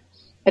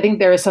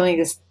there is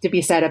something to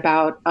be said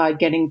about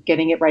getting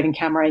it right in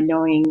camera and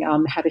knowing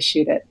how to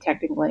shoot it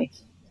technically.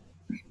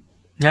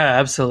 Yeah,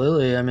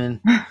 absolutely.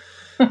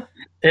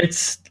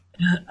 It's,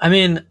 I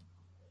mean,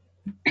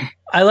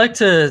 I like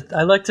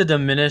to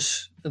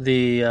diminish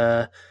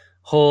the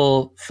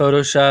whole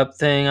Photoshop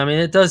thing. I mean,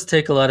 it does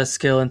take a lot of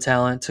skill and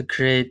talent to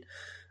create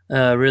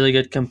a really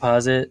good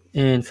composite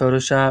in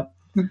Photoshop.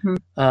 Hmm.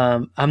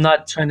 I'm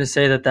not trying to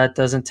say that that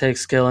doesn't take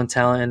skill and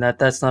talent and that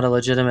that's not a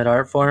legitimate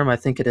art form. I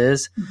think it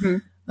is. Hmm.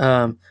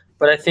 Um,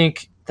 but I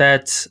think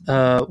that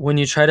when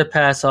you try to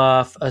pass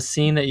off a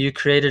scene that you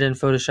created in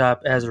Photoshop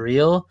as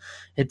real,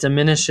 it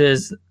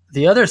diminishes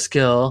the other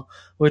skill,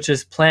 which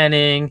is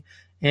planning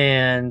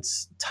and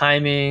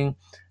timing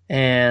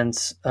and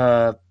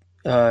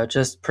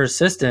just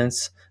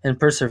persistence and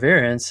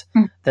perseverance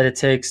that it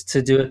takes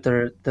to do it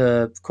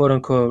the quote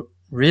unquote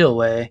real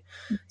way.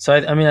 So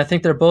I mean, I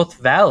think they're both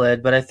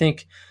valid, but I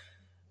think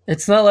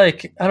it's not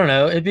like, I don't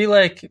know, it'd be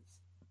like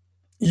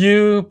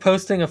you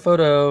posting a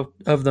photo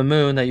of the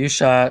moon that you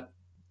shot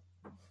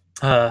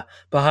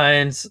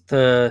behind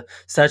the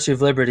Statue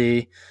of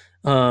Liberty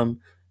um,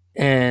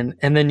 and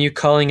then you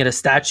calling it a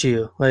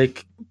statue,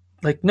 like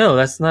no,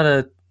 that's not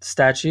a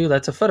statue,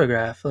 that's a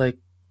photograph. Like,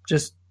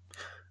 just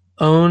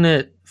own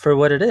it for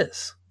what it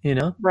is, you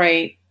know?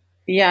 Right.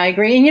 Yeah, I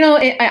agree. And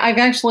I've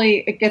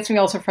actually it gets me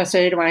also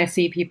frustrated when I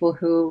see people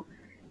who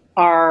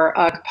are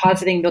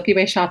compositing Milky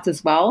Way shots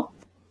as well,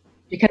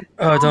 because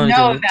Oh, we don't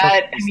know do it.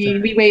 that. I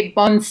mean, we wait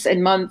months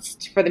and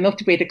months for the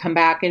Milky Way to come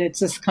back, and it's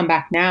just come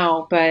back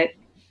now. But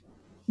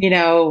you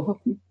know,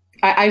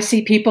 I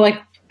see people like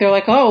they're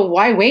like, oh,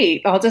 why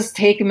wait? I'll just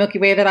take a Milky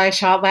Way that I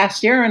shot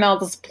last year, and I'll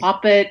just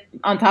plop it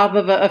on top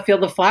of a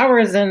field of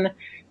flowers, and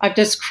I've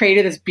just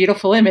created this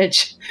beautiful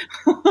image.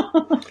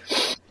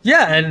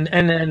 Yeah,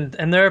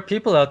 and there are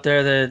people out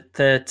there that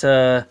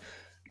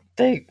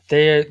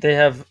they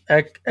have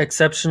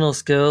exceptional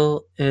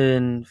skill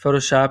in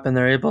Photoshop, and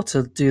they're able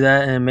to do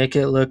that and make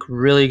it look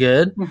really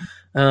good.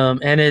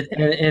 And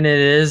it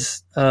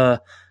is.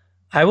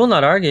 I will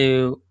not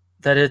argue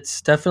that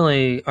it's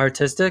definitely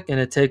artistic and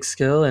it takes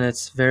skill, and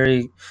it's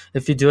very.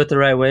 If you do it the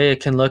right way,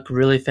 it can look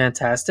really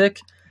fantastic.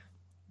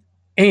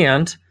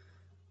 And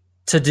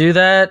to do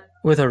that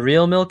with a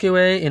real Milky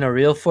Way in a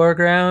real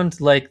foreground,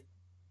 like,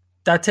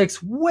 that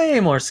takes way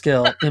more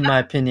skill, in my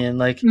opinion.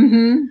 Like,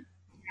 Mm-hmm.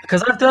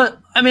 because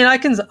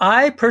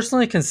I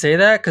personally can say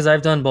that because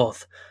I've done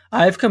both.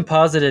 I've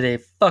composited a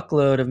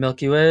fuckload of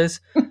Milky Ways,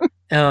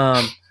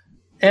 um,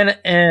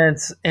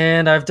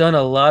 and I've done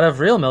a lot of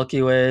real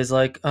Milky Ways,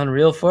 like on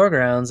real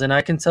foregrounds. And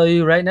I can tell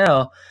you right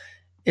now,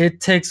 it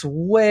takes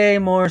way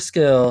more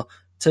skill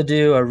to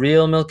do a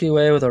real Milky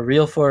Way with a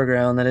real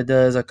foreground than it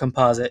does a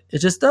composite. It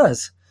just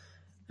does.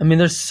 I mean,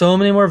 there's so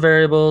many more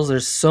variables.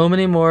 There's so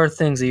many more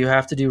things that you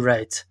have to do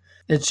right.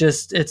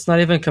 It's not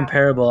even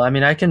comparable. I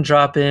mean, I can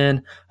drop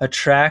in a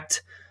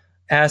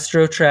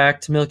astro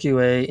tracked Milky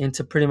Way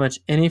into pretty much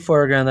any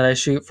foreground that I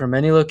shoot from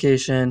any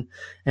location,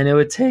 and it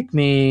would take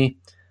me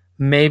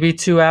maybe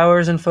 2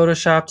 hours in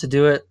Photoshop to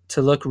do it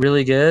to look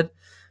really good.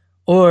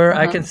 Or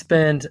I can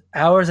spend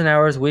hours and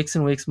hours, weeks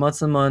and weeks,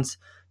 months and months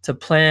to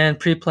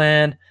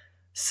pre-plan,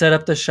 set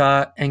up the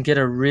shot, and get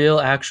a real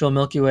actual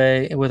Milky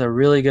Way with a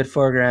really good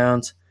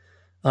foreground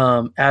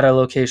at a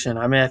location.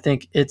 I mean, I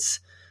think it's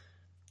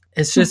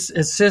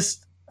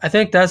just I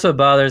think that's what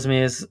bothers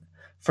me is,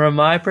 from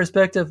my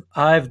perspective,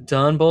 I've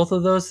done both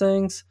of those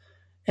things,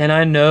 and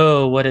I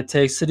know what it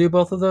takes to do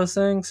both of those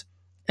things,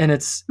 and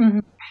Mm-hmm.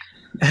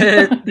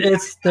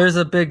 it's there's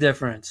a big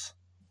difference.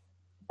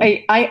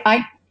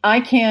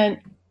 I can't.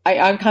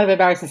 I'm kind of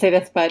embarrassed to say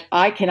this, but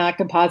I cannot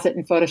composite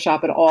in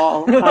Photoshop at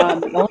all.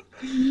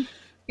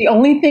 The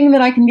only thing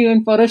that I can do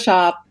in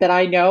Photoshop that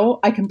I know,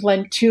 I can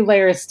blend two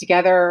layers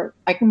together.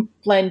 I can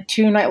blend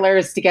two night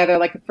layers together.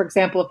 Like, for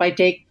example, if I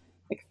take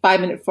like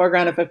 5 minute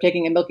foreground, if I'm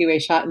taking a Milky Way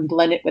shot and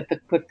blend it with the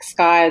quick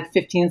sky at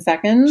 15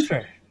 seconds,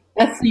 Sure.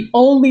 that's the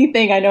only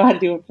thing I know how to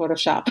do in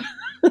Photoshop.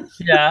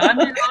 Yeah, I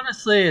mean,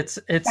 honestly,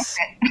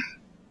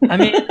 I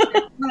mean,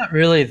 it's not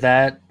really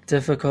that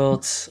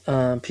difficult.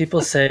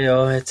 People say,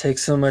 "Oh, it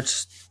takes so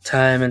much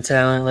time and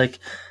talent." Like,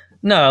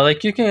 no,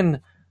 like, you can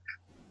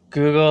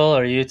Google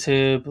or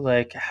YouTube,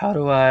 like, how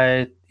do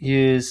I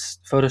use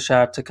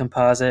Photoshop to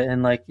composite,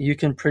 and like, you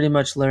can pretty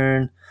much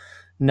learn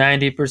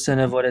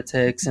 90% of what it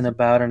takes in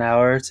about an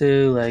hour or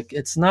two. Like,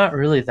 it's not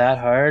really that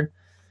hard,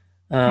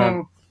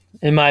 Mm,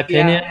 in my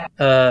opinion.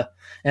 yeah.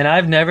 And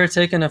I've never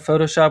taken a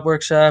Photoshop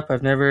workshop.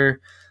 I've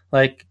never,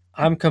 like,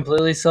 I'm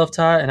completely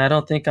self-taught, and I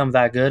don't think I'm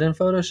that good in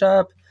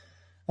Photoshop.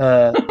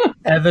 Uh,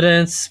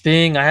 Evidence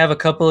being, I have a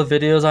couple of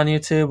videos on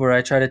YouTube where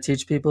I try to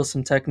teach people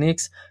some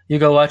techniques. You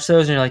go watch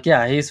those, and you're like,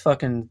 yeah,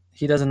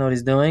 he doesn't know what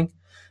he's doing.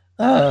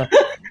 Uh,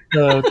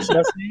 so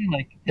trust me,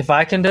 like, if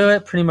I can do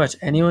it, pretty much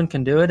anyone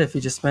can do it if you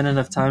just spend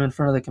enough time in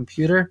front of the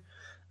computer.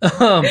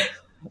 Um,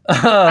 I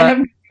uh,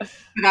 have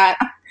that.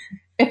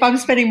 If I'm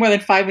spending more than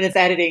 5 minutes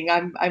editing,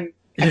 I'm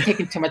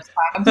taking too much time.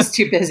 I'm just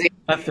too busy.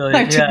 I feel you.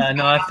 I'm too Yeah,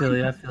 no, I feel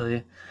you. I feel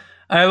you.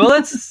 All right, well,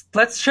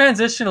 let's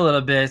transition a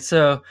little bit.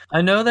 So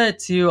I know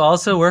that you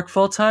also work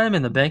full time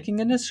in the banking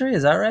industry.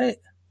 Is that right?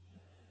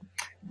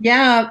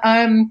 Yeah,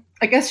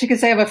 I guess you could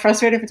say I'm a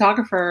frustrated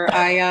photographer.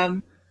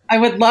 I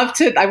would love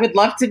to. I would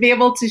love to be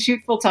able to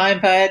shoot full time,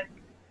 but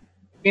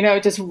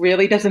it just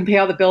really doesn't pay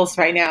all the bills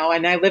right now.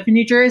 And I live in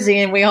New Jersey,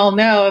 and we all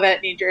know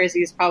that New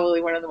Jersey is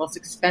probably one of the most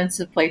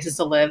expensive places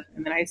to live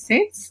in the United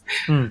States.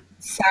 Hmm.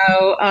 So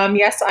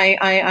yes,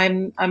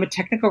 I'm a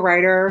technical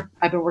writer.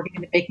 I've been working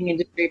in the baking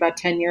industry about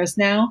 10 years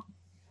now.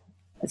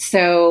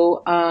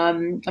 So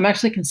I'm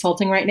actually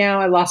consulting right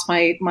now. I lost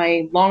my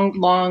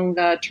long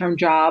term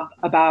job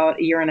about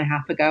a year and a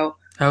half ago.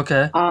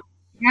 Okay.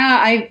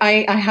 Yeah,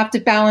 I have to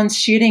balance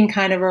shooting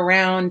kind of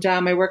around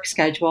my work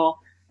schedule.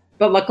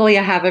 But luckily,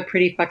 I have a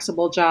pretty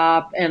flexible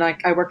job, and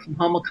I work from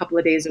home a couple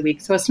of days a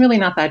week. So it's really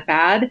not that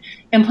bad.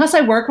 And plus,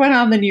 I work right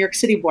on the New York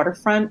City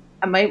waterfront.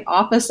 And my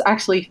office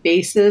actually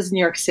faces New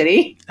York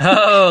City.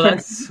 Oh,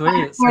 that's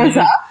sweet. Where's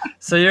that?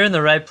 So you're in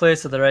the right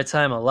place at the right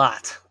time a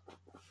lot.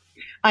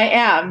 I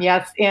am,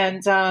 yes,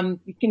 and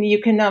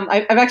you can.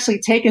 I've actually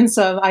taken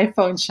some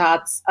iPhone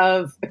shots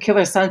of the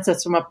killer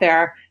sunsets from up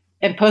there,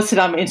 and posted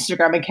on my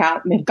Instagram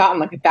account, and they've gotten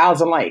like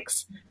 1,000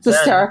 likes. It's Yeah.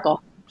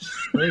 hysterical.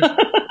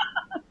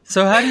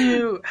 So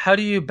how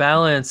do you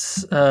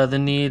balance the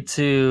need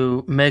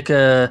to make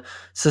a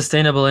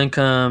sustainable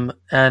income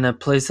and a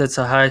place that's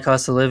a high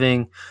cost of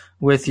living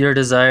with your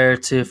desire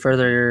to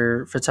further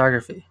your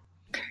photography?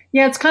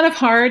 Yeah, it's kind of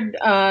hard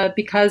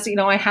because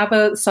I have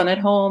a son at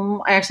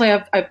home. I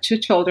have two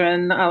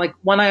children. Like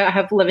one I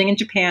have living in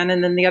Japan,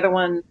 and then the other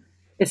one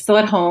is still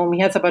at home.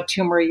 He has about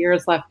 2 more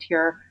years left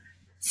here.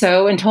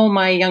 So until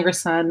my younger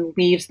son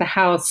leaves the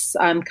house,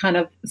 I'm kind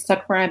of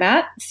stuck where I'm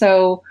at.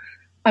 So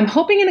I'm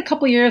hoping in a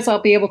couple of years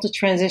I'll be able to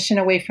transition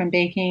away from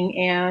baking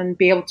and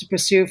be able to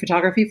pursue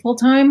photography full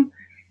time.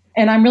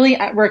 And I'm really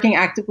working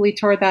actively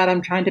toward that.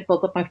 I'm trying to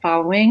build up my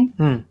following.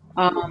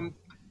 Um,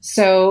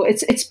 so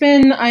it's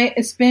been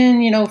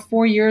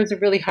 4 years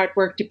of really hard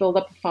work to build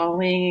up a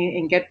following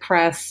and get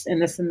press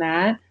and this and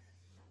that.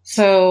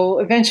 So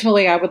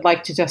eventually, I would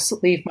like to just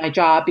leave my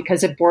job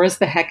because it bores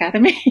the heck out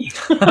of me.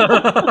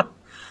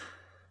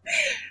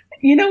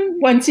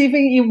 Once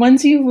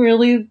you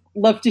really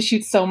love to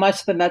shoot so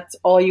much, then that's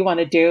all you want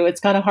to do. It's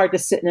kind of hard to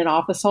sit in an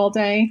office all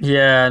day.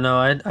 Yeah, no,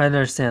 I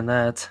understand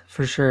that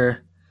for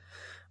sure.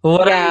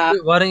 Well, Yeah,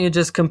 why don't you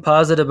just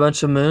composite a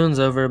bunch of moons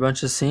over a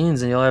bunch of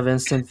scenes and you'll have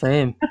instant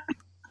fame?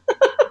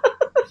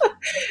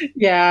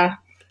 yeah,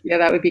 yeah.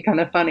 That would be kind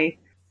of funny.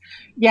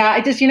 Yeah,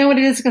 I just what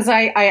it is because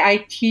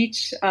I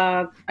teach.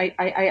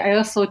 I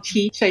also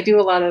teach. I do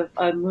a lot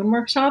of moon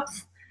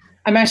workshops.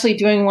 I'm actually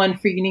doing one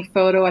for Unique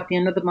Photo at the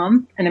end of the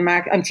month, and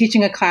I'm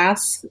teaching a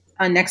class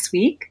next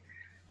week.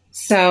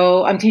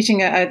 So I'm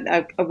teaching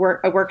a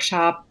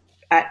workshop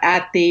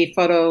at the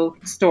photo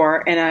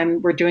store,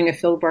 and we're doing a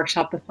field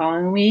workshop the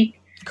following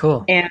week.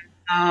 Cool.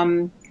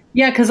 And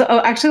yeah, because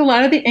actually a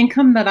lot of the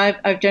income that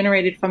I've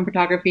generated from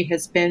photography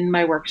has been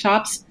my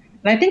workshops.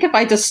 And I think if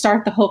I just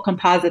start the whole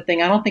composite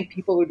thing, I don't think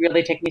people would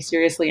really take me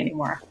seriously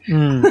anymore.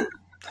 Mm.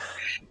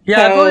 Yeah,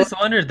 So I've always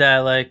wondered that,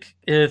 like,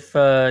 if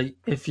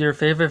your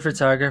favorite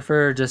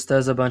photographer just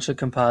does a bunch of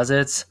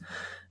composites,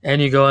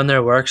 and you go in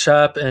their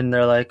workshop, and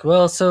they're like,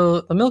 "Well,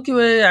 so the Milky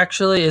Way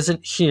actually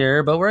isn't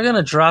here, but we're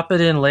gonna drop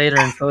it in later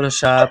in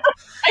Photoshop."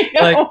 I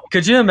Like, know.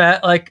 could you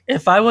imagine? Like,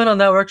 if I went on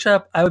that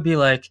workshop, I would be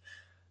like,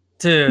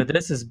 "Dude,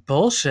 this is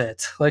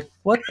bullshit! Like,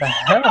 what the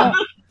hell?"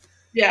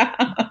 Yeah.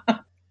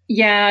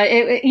 Yeah.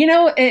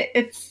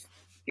 It's.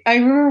 I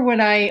remember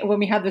when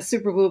we had the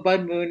Super Blue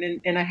Bud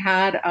Moon, and I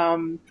had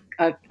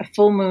a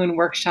full moon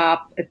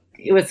workshop.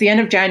 It was the end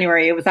of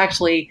January. It was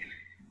actually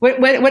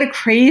what a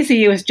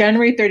crazy. It was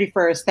January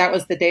 31st. That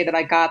was the day that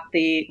I got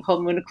the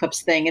whole moon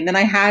eclipse thing, and then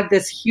I had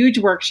this huge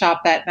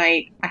workshop that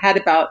night. I had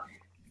about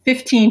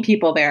 15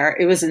 people there.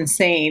 It was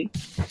insane,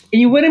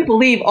 and you wouldn't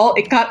believe all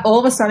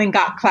of a sudden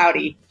got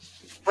cloudy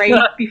right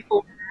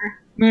before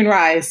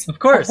moonrise. Of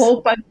course. A whole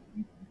bunch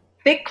of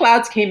thick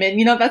clouds came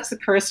in. That's the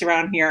curse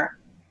around here.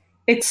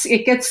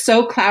 It gets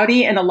so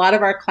cloudy, and a lot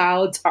of our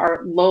clouds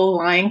are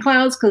low-lying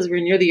clouds because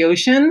we're near the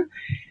ocean.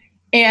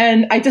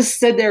 And I just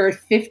said there were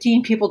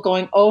 15 people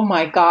going, "Oh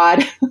my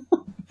God."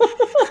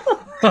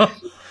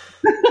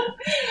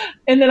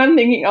 And then I'm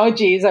thinking, oh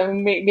geez,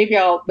 maybe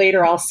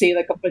I'll see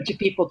like a bunch of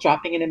people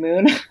dropping in a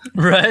moon.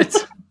 Right.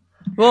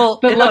 Well,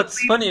 But it's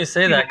luckily, funny you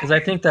say that because I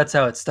think that's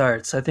how it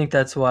starts. I think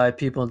that's why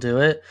people do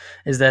it,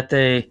 is that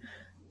they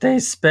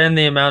spend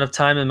the amount of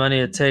time and money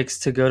it takes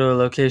to go to a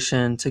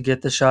location to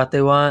get the shot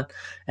they want,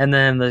 and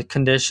then the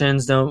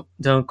conditions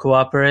don't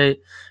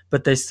cooperate,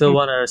 but they still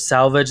want to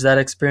salvage that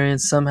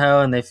experience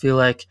somehow, and they feel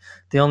like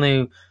the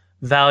only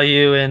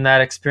value in that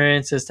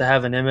experience is to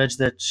have an image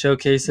that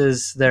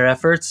showcases their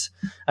efforts.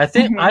 I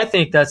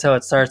think that's how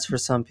it starts for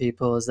some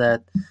people, is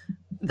that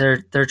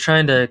they're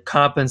trying to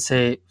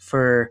compensate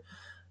for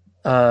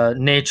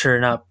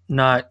nature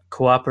not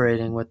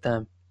cooperating with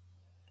them.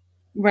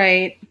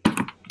 right?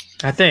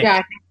 I think.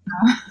 Yeah,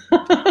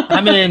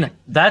 I mean,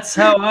 that's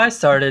how I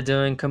started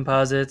doing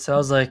composites. I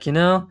was like,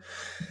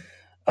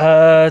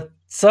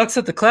 sucks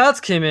that the clouds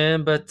came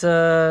in, but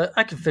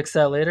I can fix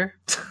that later.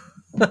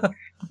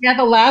 yeah.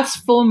 The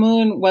last full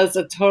moon was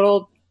a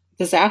total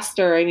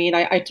disaster. I mean,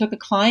 I took a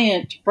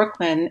client to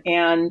Brooklyn,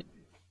 and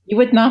you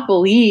would not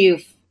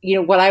believe,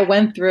 what I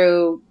went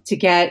through to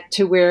get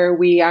to where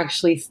we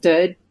actually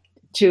stood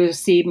to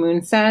see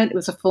moonset. It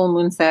was a full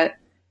moonset.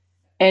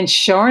 And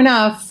sure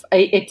enough,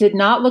 it did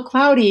not look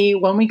cloudy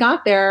when we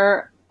got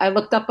there. I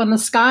looked up on the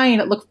sky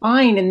and it looked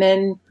fine. And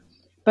then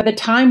by the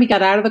time we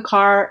got out of the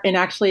car and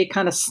actually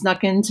kind of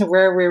snuck into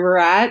where we were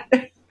at,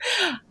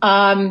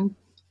 all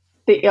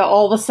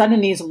of a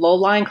sudden these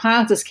low-lying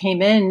clouds just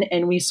came in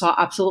and we saw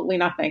absolutely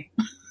nothing.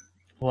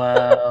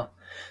 Wow.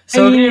 I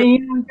So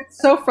mean,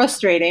 it's so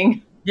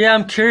frustrating. yeah,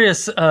 I'm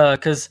curious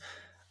because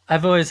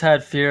I've always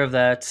had fear of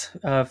that.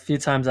 A few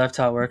times I've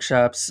taught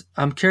workshops.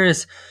 I'm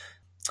curious.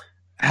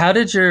 How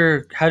did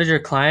your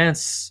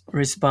clients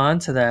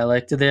respond to that?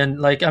 Like, did they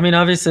like? I mean,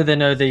 obviously they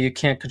know that you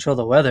can't control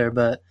the weather,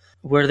 but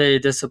were they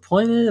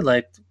disappointed?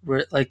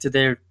 Did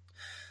they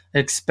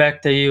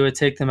expect that you would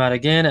take them out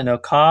again at no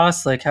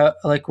cost? Like how?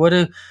 Like what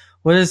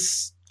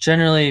does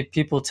generally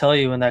people tell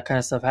you when that kind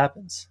of stuff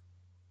happens?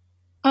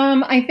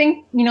 I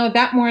think,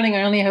 that morning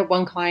I only had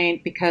one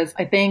client because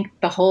I think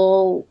the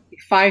whole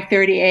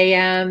 5:30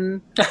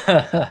 a.m.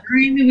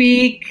 during the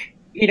week,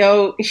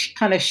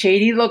 kind of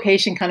shady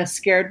location kind of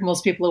scared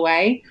most people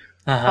away.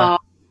 Uh-huh.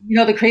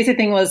 Um, the crazy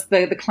thing was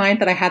the client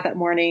that I had that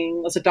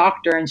morning was a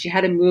doctor, and she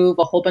had to move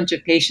a whole bunch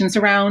of patients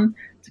around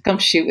to come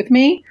shoot with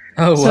me.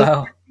 Oh, So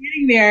wow.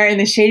 sitting there in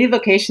the shady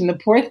location, the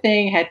poor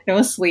thing had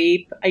no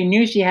sleep. I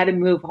knew she had to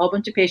move a whole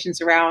bunch of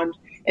patients around,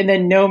 and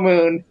then no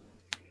moon.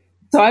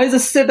 So I was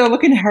just sitting there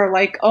looking at her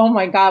like, oh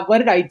my God, what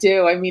did I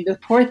do? I mean, the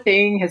poor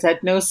thing has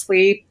had no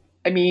sleep.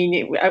 I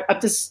mean,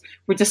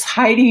 we're just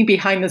hiding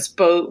behind this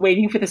boat,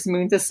 waiting for this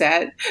moon to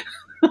set.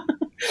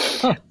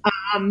 Huh.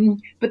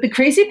 But the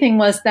crazy thing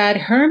was that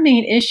her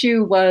main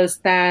issue was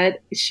that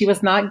she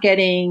was not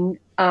getting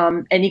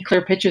any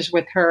clear pictures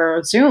with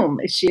her Zoom.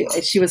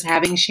 She was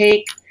having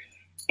shake,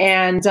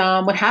 and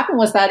what happened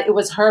was that it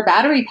was her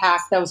battery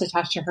pack that was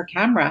attached to her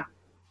camera.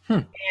 Hmm.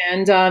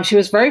 And she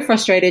was very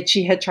frustrated.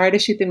 She had tried to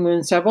shoot the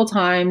moon several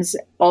times.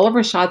 All of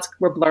her shots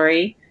were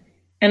blurry,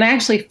 and I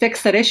actually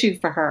fixed that issue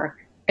for her.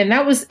 And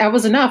that was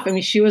enough. I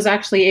mean, she was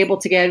actually able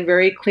to get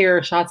very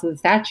clear shots of the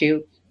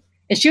statue,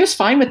 and she was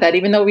fine with that,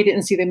 even though we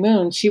didn't see the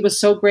moon. She was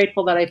so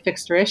grateful that I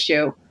fixed her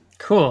issue.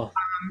 Cool.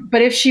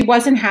 But if she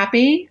wasn't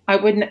happy, I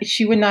wouldn't.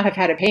 She would not have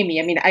had to pay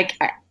me. I mean, I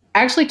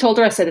actually told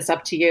her, I said, it's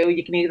up to you.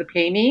 You can either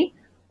pay me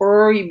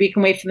or we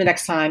can wait for the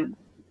next time.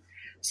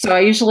 So I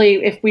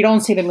usually, if we don't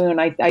see the moon,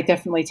 I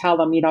definitely tell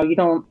them, you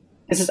don't.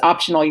 This is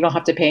optional. You don't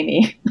have to pay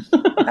me.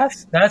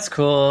 That's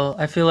cool.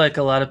 I feel like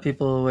a lot of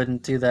people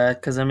wouldn't do that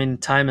because I mean,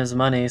 time is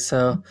money.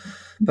 So,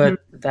 Mhm. but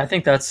I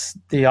think that's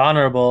the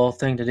honorable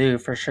thing to do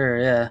for sure.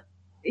 Yeah.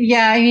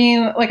 Yeah, I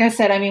mean, like I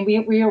said, I mean,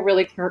 we are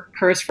really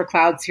cursed for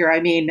clouds here. I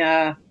mean,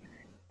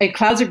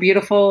 clouds are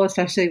beautiful,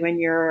 especially when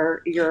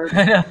you're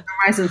I know.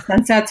 sunrise and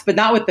sunsets, but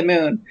not with the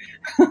moon.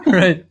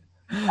 Right.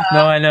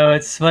 No, I know.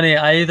 It's funny.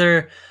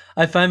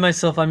 I find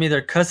myself, I'm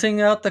either cussing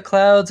out the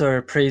clouds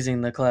or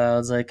praising the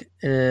clouds. Like,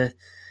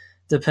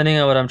 depending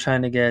on what I'm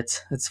trying to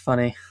get. It's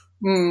funny.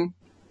 Mm.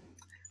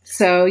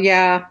 So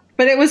yeah,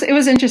 but it was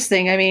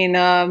interesting. I mean,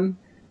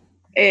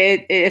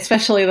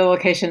 especially the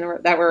location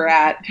that we're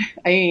at.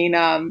 I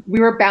mean, we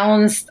were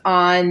balanced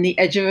on the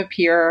edge of a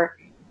pier,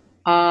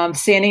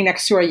 standing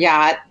next to a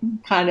yacht,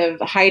 kind of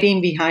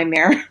hiding behind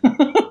there.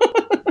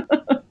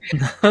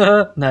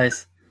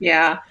 Nice.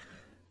 Yeah.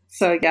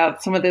 So yeah,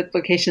 some of the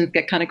locations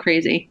get kind of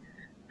crazy.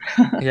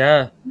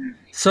 Yeah.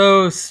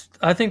 So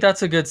I think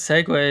that's a good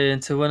segue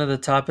into one of the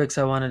topics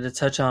I wanted to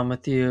touch on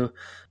with you.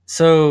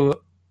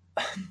 So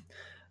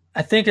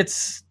I think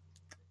it's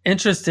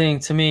interesting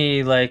to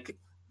me. Like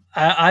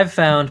I've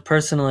found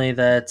personally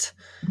that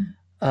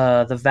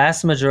the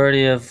vast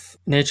majority of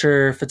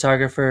nature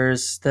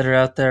photographers that are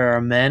out there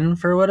are men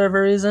for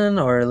whatever reason,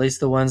 or at least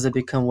the ones that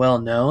become well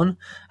known.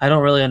 I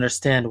don't really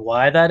understand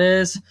why that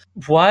is.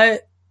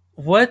 What,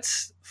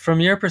 from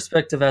your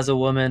perspective as a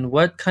woman,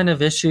 what kind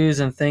of issues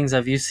and things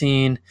have you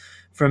seen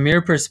from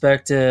your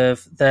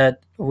perspective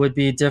that would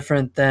be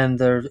different than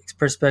the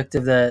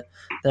perspective that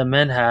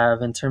men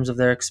have in terms of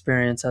their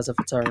experience as a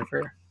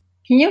photographer?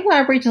 Can you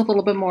elaborate just a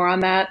little bit more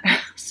on that?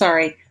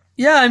 Sorry.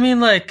 Yeah, I mean,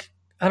 like,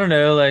 I don't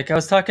know. Like, I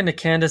was talking to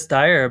Candace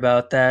Dyer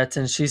about that,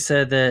 and she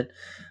said that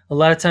a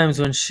lot of times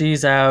when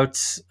she's out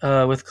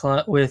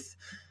with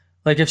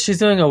like if she's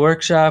doing a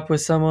workshop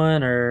with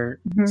someone or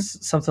Mhm.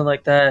 something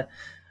like that,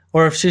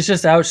 or if she's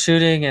just out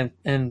shooting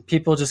and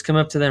people just come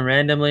up to them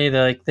randomly,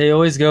 they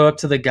always go up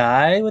to the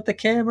guy with the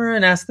camera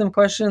and ask them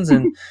questions,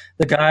 and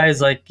the guy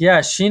is like,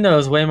 "Yeah, she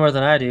knows way more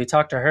than I do.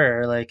 Talk to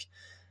her." Like,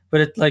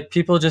 but it like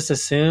people just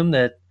assume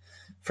that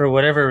for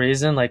whatever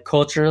reason, like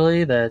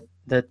culturally, that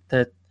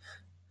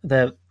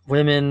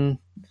women,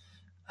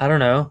 I don't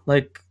know,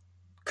 like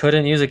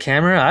couldn't use a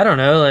camera. I don't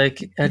know.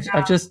 Like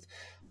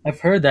I've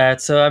heard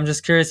that, so I'm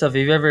just curious if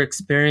you've ever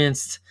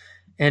experienced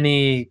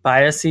any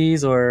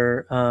biases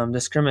or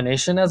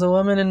discrimination as a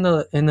woman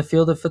in the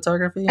field of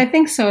photography. I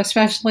think so,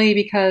 especially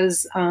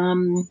because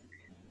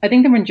I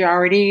think the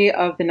majority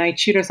of the night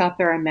shooters out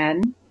there are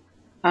men.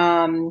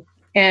 Um,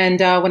 and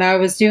when I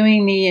was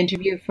doing the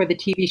interview for the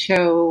TV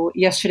show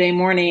yesterday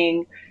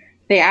morning,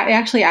 they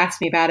actually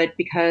asked me about it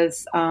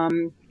because I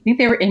think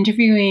they were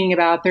interviewing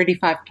about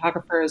 35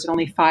 photographers and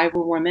only five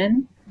were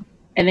women.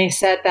 And they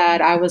said that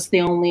I was the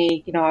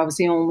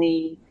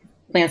only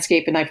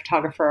landscape and night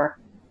photographer,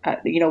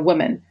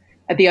 woman.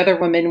 The other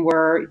women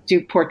were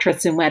do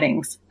portraits and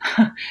weddings.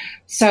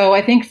 So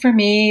I think for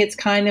me, it's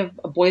kind of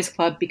a boys'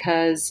 club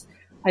because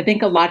I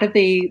think a lot of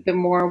the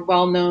more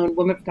well known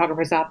women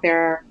photographers out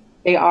there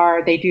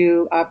they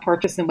do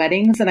portraits and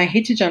weddings, and I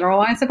hate to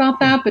generalize about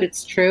that, but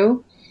it's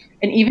true.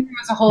 And even there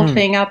was a whole Hmm.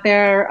 thing out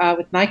there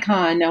with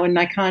Nikon. Now, when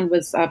Nikon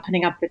was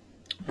putting up the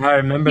I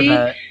remember TV,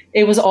 that.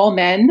 it was all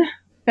men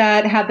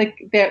that had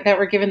that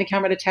were given the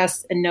camera to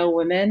test, and no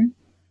women.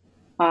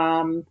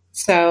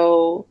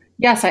 So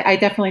yes, I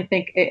definitely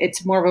think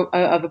it's more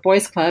of a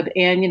boys' club,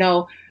 and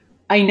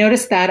I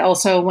noticed that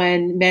also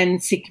when men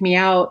seek me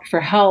out for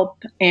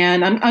help,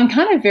 and I'm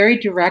kind of very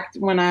direct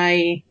when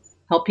I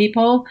help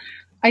people.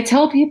 I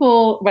tell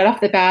people right off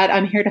the bat,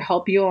 I'm here to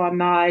help you. I'm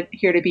not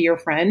here to be your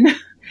friend.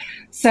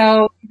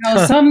 So,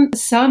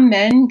 some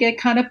men get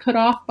kind of put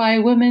off by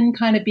women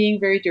kind of being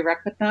very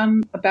direct with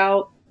them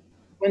about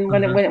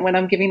when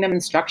I'm giving them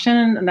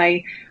instruction. And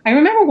I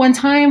remember one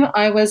time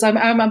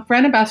I'm a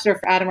brand ambassador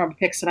for Adam Rubber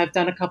Picks, and I've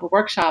done a couple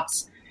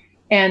workshops.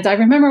 And I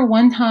remember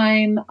one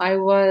time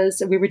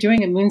we were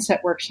doing a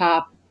moonset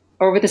workshop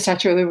over the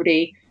Statue of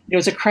Liberty. It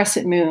was a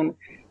crescent moon,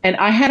 and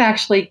I had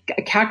actually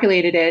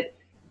calculated it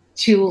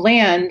to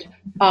land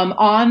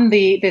on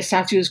the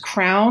statue's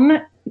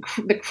crown,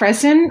 the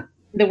crescent.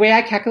 The way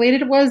I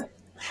calculated it was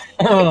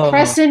the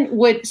crescent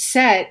would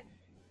set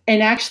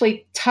and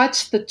actually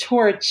touch the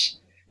torch,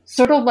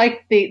 sort of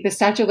like the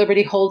Statue of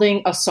Liberty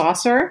holding a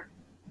saucer.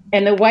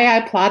 And the way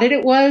I plotted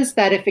it was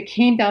that if it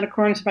came down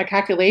according to my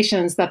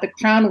calculations, that the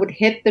crown would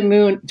hit the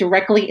moon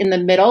directly in the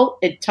middle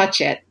and touch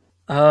it.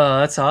 Oh,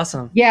 that's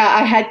awesome. Yeah,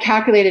 I had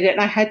calculated it,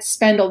 and I had to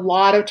spend a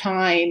lot of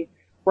time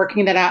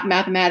working that out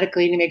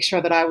mathematically to make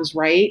sure that I was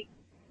right.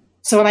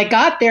 So when I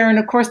got there, and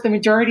of course the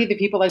majority of the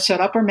people that showed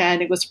up were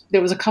men,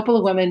 there was a couple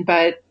of women,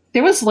 but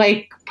there was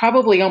like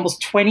probably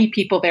almost 20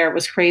 people there. It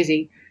was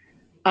crazy.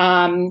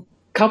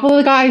 Couple of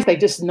the guys, they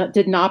just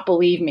did not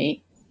believe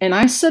me. And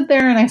I stood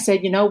there and I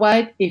said, you know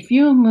what? If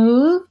you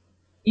move,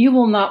 you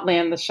will not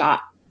land the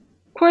shot.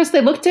 Of course,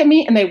 they looked at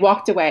me and they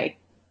walked away.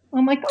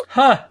 I'm like,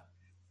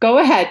 Go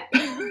ahead.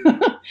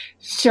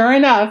 Sure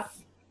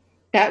enough,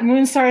 that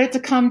moon started to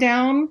come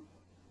down,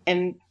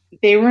 and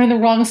they were in the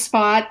wrong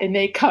spot, and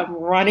they come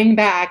running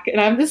back.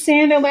 And I'm just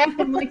standing there laughing.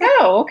 I'm like,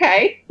 oh,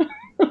 okay.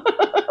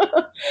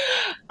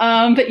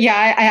 But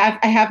yeah,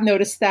 I have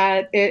noticed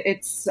that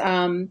it's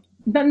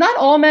not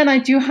all men. I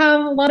do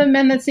have a lot of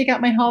men that seek out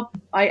my help.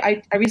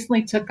 I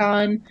recently took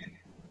on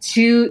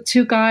two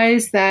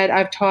guys that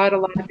I've taught a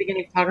lot of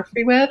beginning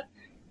photography with,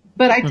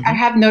 but I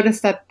have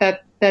noticed that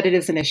it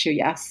is an issue.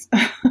 Yes.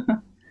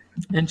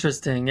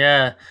 Interesting.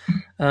 Yeah.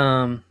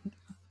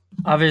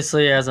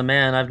 Obviously, as a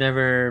man, I've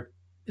never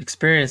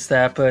experienced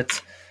that,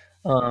 but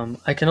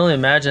I can only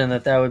imagine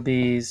that would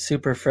be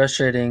super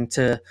frustrating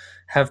to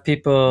have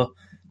people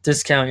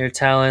discount your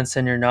talents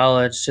and your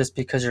knowledge just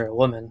because you're a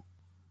woman.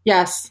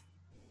 Yes.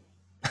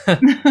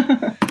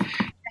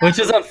 Which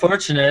is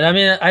unfortunate. I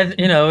mean,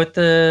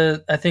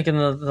 I think in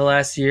the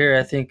last year,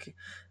 I think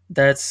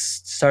that's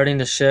starting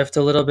to shift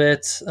a little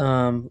bit,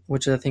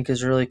 which I think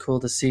is really cool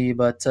to see.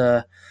 But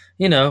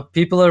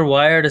people are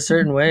wired a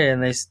certain way,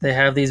 and they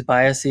have these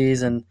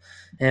biases and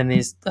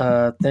these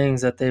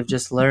things that they've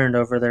just learned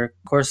over their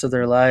course of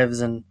their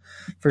lives. And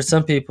for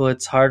some people,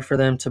 it's hard for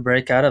them to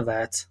break out of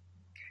that.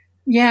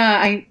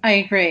 Yeah, I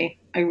agree.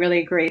 I really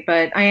agree.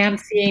 But I am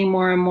seeing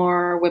more and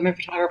more women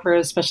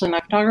photographers, especially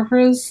night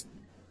photographers.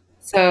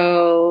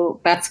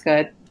 So that's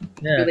good.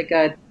 Yeah. Really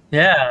good.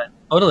 Yeah,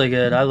 totally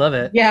good. I love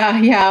it.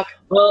 Yeah.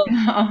 Well,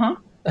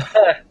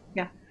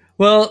 yeah.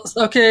 Well,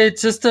 okay,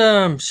 just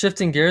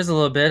shifting gears a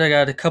little bit. I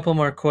got a couple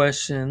more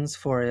questions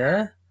for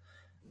you,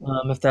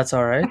 if that's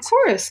all right. Of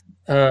course.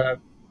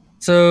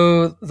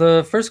 So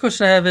the first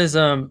question I have is,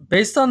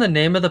 based on the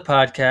name of the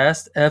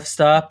podcast,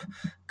 F-Stop,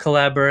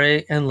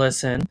 Collaborate, and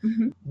Listen,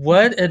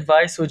 what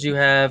advice would you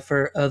have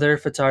for other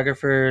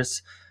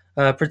photographers,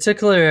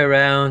 particularly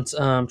around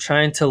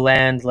trying to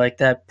land like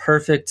that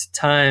perfect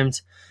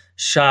timed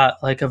shot,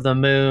 like of the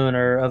moon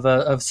or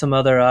of some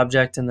other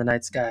object in the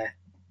night sky?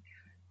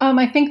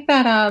 I think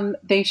that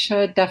they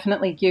should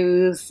definitely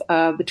use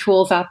the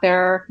tools out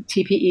there,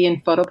 TPE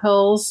and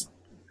PhotoPills.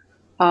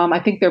 I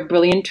think they're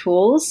brilliant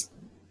tools.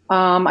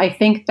 I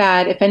think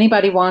that if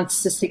anybody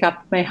wants to seek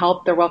out my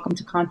help, they're welcome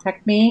to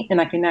contact me, and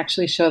I can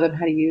actually show them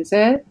how to use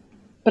it.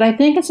 But I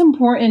think it's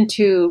important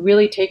to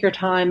really take your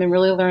time and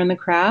really learn the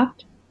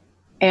craft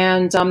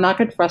and not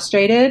get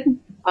frustrated.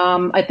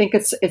 I think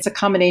it's a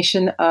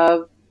combination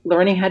of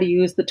learning how to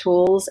use the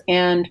tools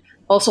and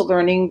also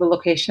learning the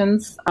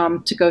locations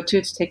to go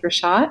to take your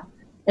shot,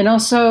 and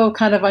also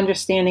kind of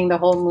understanding the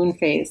whole moon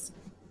phase.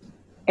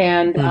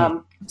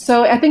 And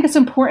so I think it's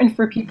important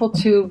for people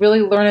to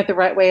really learn it the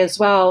right way as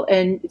well,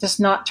 and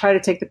just not try to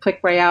take the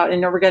quick way out. And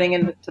now we're getting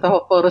into the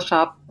whole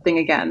Photoshop thing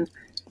again.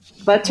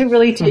 But to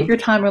really take your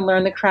time and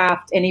learn the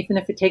craft, and even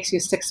if it takes you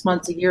 6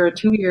 months, a year, or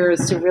 2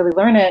 years to really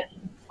learn it,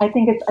 I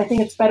think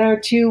it's better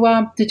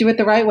to do it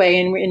the right way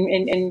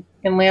and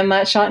land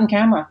that shot in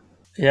camera.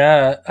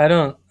 Yeah, I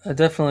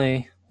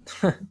definitely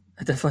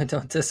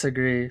don't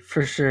disagree,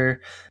 for sure.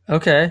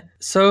 Okay,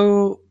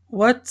 so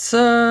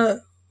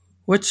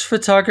which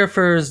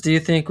photographers do you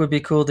think would be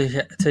cool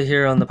to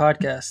hear on the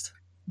podcast?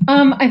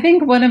 I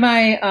think one of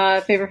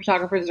my favorite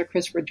photographers is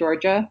Christopher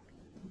Georgia.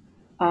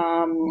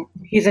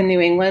 He's in New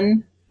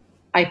England.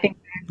 I think.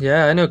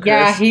 Yeah, I know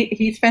Chris. Yeah,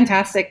 he's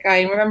fantastic.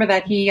 I remember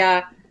that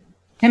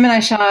him and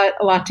I shot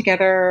a lot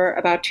together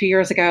about 2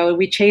 years ago.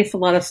 We chased a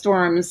lot of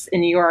storms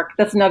in New York.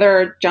 That's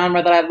another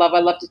genre that I love. I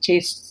love to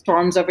chase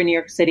storms over New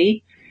York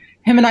City.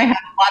 Him and I had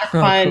a lot of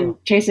fun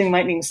chasing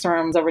lightning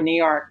storms over New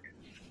York.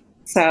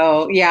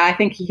 So yeah, I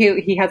think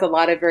he has a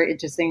lot of very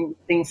interesting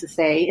things to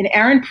say. And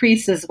Aaron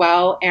Priest as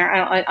well.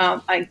 Aaron,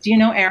 do you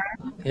know Aaron?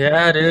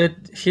 Yeah,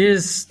 dude.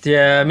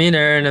 Yeah, me and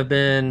Aaron have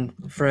been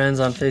friends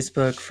on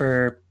Facebook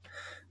for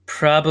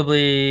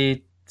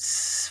probably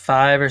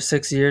 5 or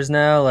 6 years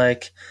now.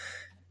 Like,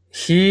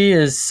 he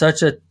is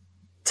such a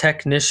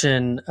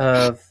technician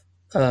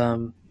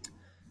um,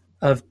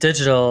 of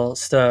digital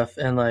stuff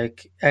and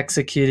like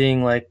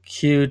executing like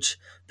huge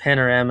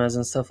panoramas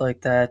and stuff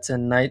like that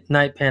and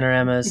night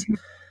panoramas.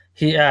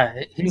 He's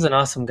an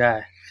awesome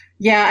guy.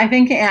 Yeah, I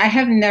think I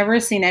have never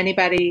seen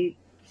anybody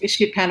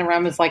shoot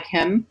panoramas like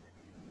him.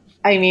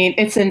 I mean,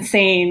 it's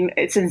insane.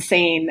 It's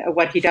insane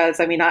what he does.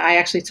 I mean, I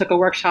actually took a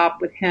workshop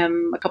with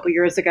him a couple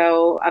years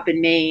ago up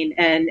in Maine,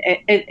 and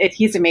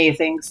he's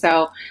amazing.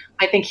 So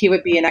I think he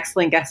would be an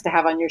excellent guest to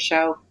have on your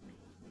show.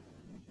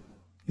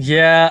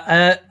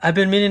 Yeah, I've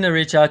been meaning to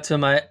reach out to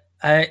him.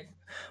 I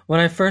when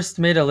I first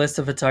made a list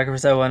of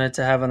photographers I wanted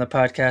to have on the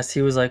podcast,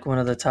 he was like one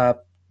of the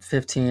top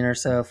 15 or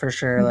so for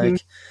sure. Mm-hmm.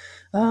 Like,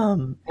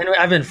 and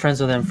I've been friends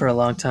with him for a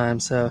long time.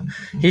 So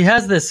he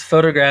has this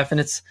photograph,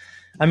 and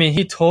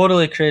he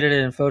totally created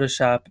it in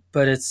Photoshop,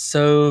 but it's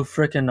so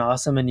freaking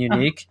awesome and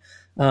unique.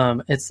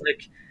 It's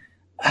like,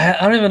 I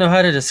don't even know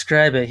how to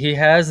describe it. He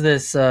has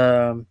this,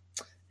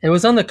 it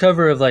was on the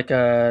cover of like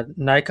a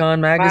Nikon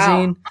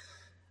magazine, Wow.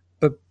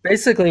 but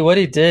basically what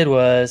he did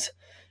was,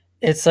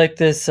 it's like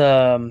this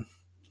aurora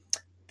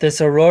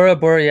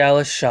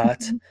borealis shot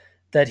Mm-hmm.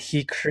 that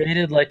he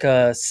created like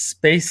a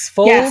space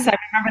fold. Yes, I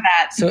remember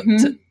that. So,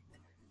 Mm-hmm.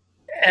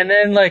 and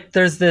then like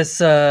there's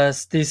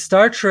these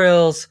star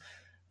trails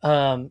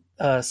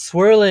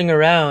swirling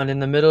around in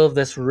the middle of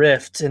this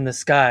rift in the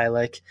sky.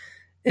 Like,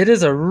 it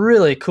is a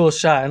really cool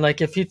shot. And like,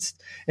 if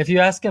you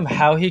ask him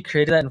how he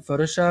created that in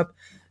Photoshop,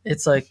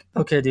 it's like,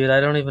 okay, dude, I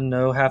don't even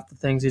know half the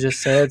things you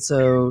just said.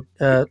 So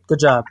good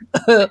job.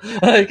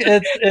 Like,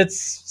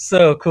 it's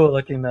so cool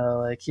looking though.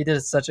 Like, he did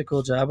such a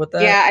cool job with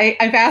that. Yeah,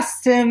 I've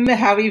asked him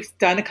how he's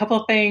done a couple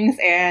of things,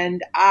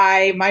 and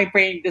my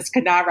brain just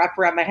could not wrap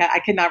around my head. I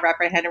could not wrap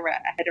my head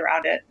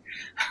around it.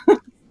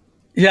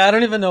 Yeah, I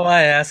don't even know why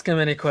I ask him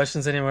any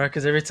questions anymore,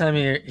 because every time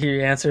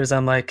he answers,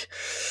 I'm like,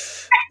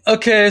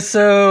 okay,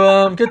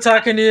 so good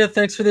talking to you.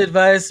 Thanks for the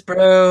advice,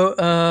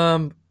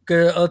 bro.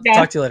 Good. I'll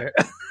talk to you later.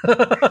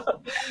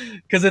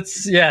 Because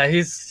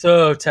he's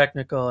so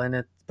technical,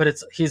 but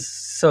he's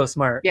so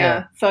smart.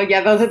 Yeah. So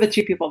yeah, those are the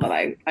two people that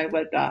I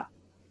would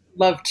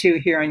love to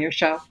hear on your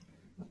show.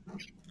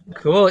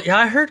 Cool. Yeah,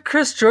 I heard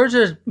Chris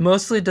Georgia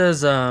mostly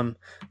does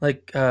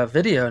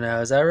video now.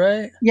 Is that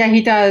right? Yeah,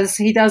 he does.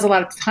 He does a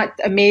lot of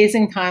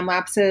amazing time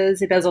lapses.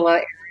 He does a lot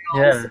of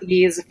aerials. Yeah.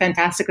 He's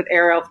fantastic with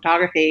aerial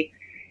photography.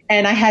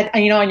 And I had,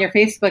 on your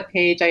Facebook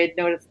page, I had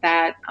noticed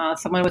that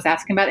someone was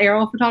asking about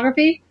aerial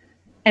photography.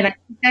 And I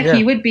think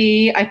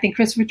that I think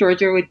Christopher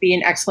Georgia would be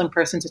an excellent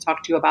person to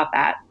talk to about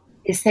that.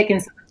 He's taken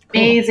some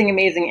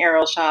amazing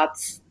aerial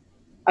shots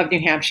of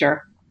New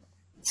Hampshire.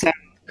 So,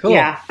 cool.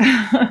 Yeah.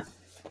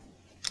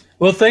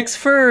 Well, thanks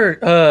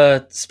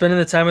for spending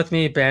the time with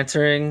me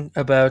bantering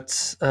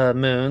about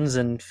moons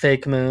and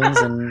fake moons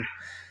and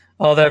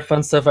all that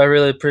fun stuff. I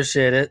really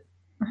appreciate it.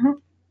 Uh-huh.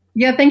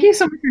 Yeah, thank you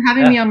so much for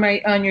having me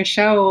on your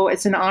show.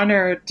 It's an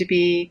honor to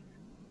be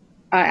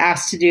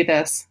asked to do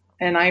this,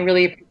 and I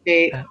really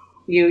appreciate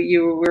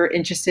you were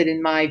interested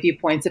in my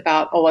viewpoints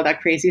about all of that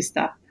crazy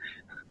stuff.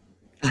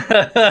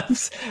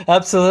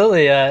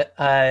 Absolutely.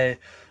 I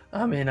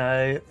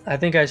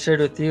think I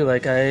shared with you,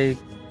 like, I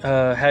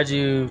had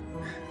you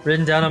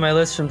written down on my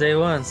list from day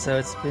one, so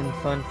it's been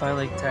fun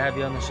finally to have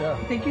you on the show.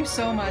 Thank you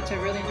so much. I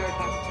really enjoyed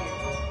talking to you.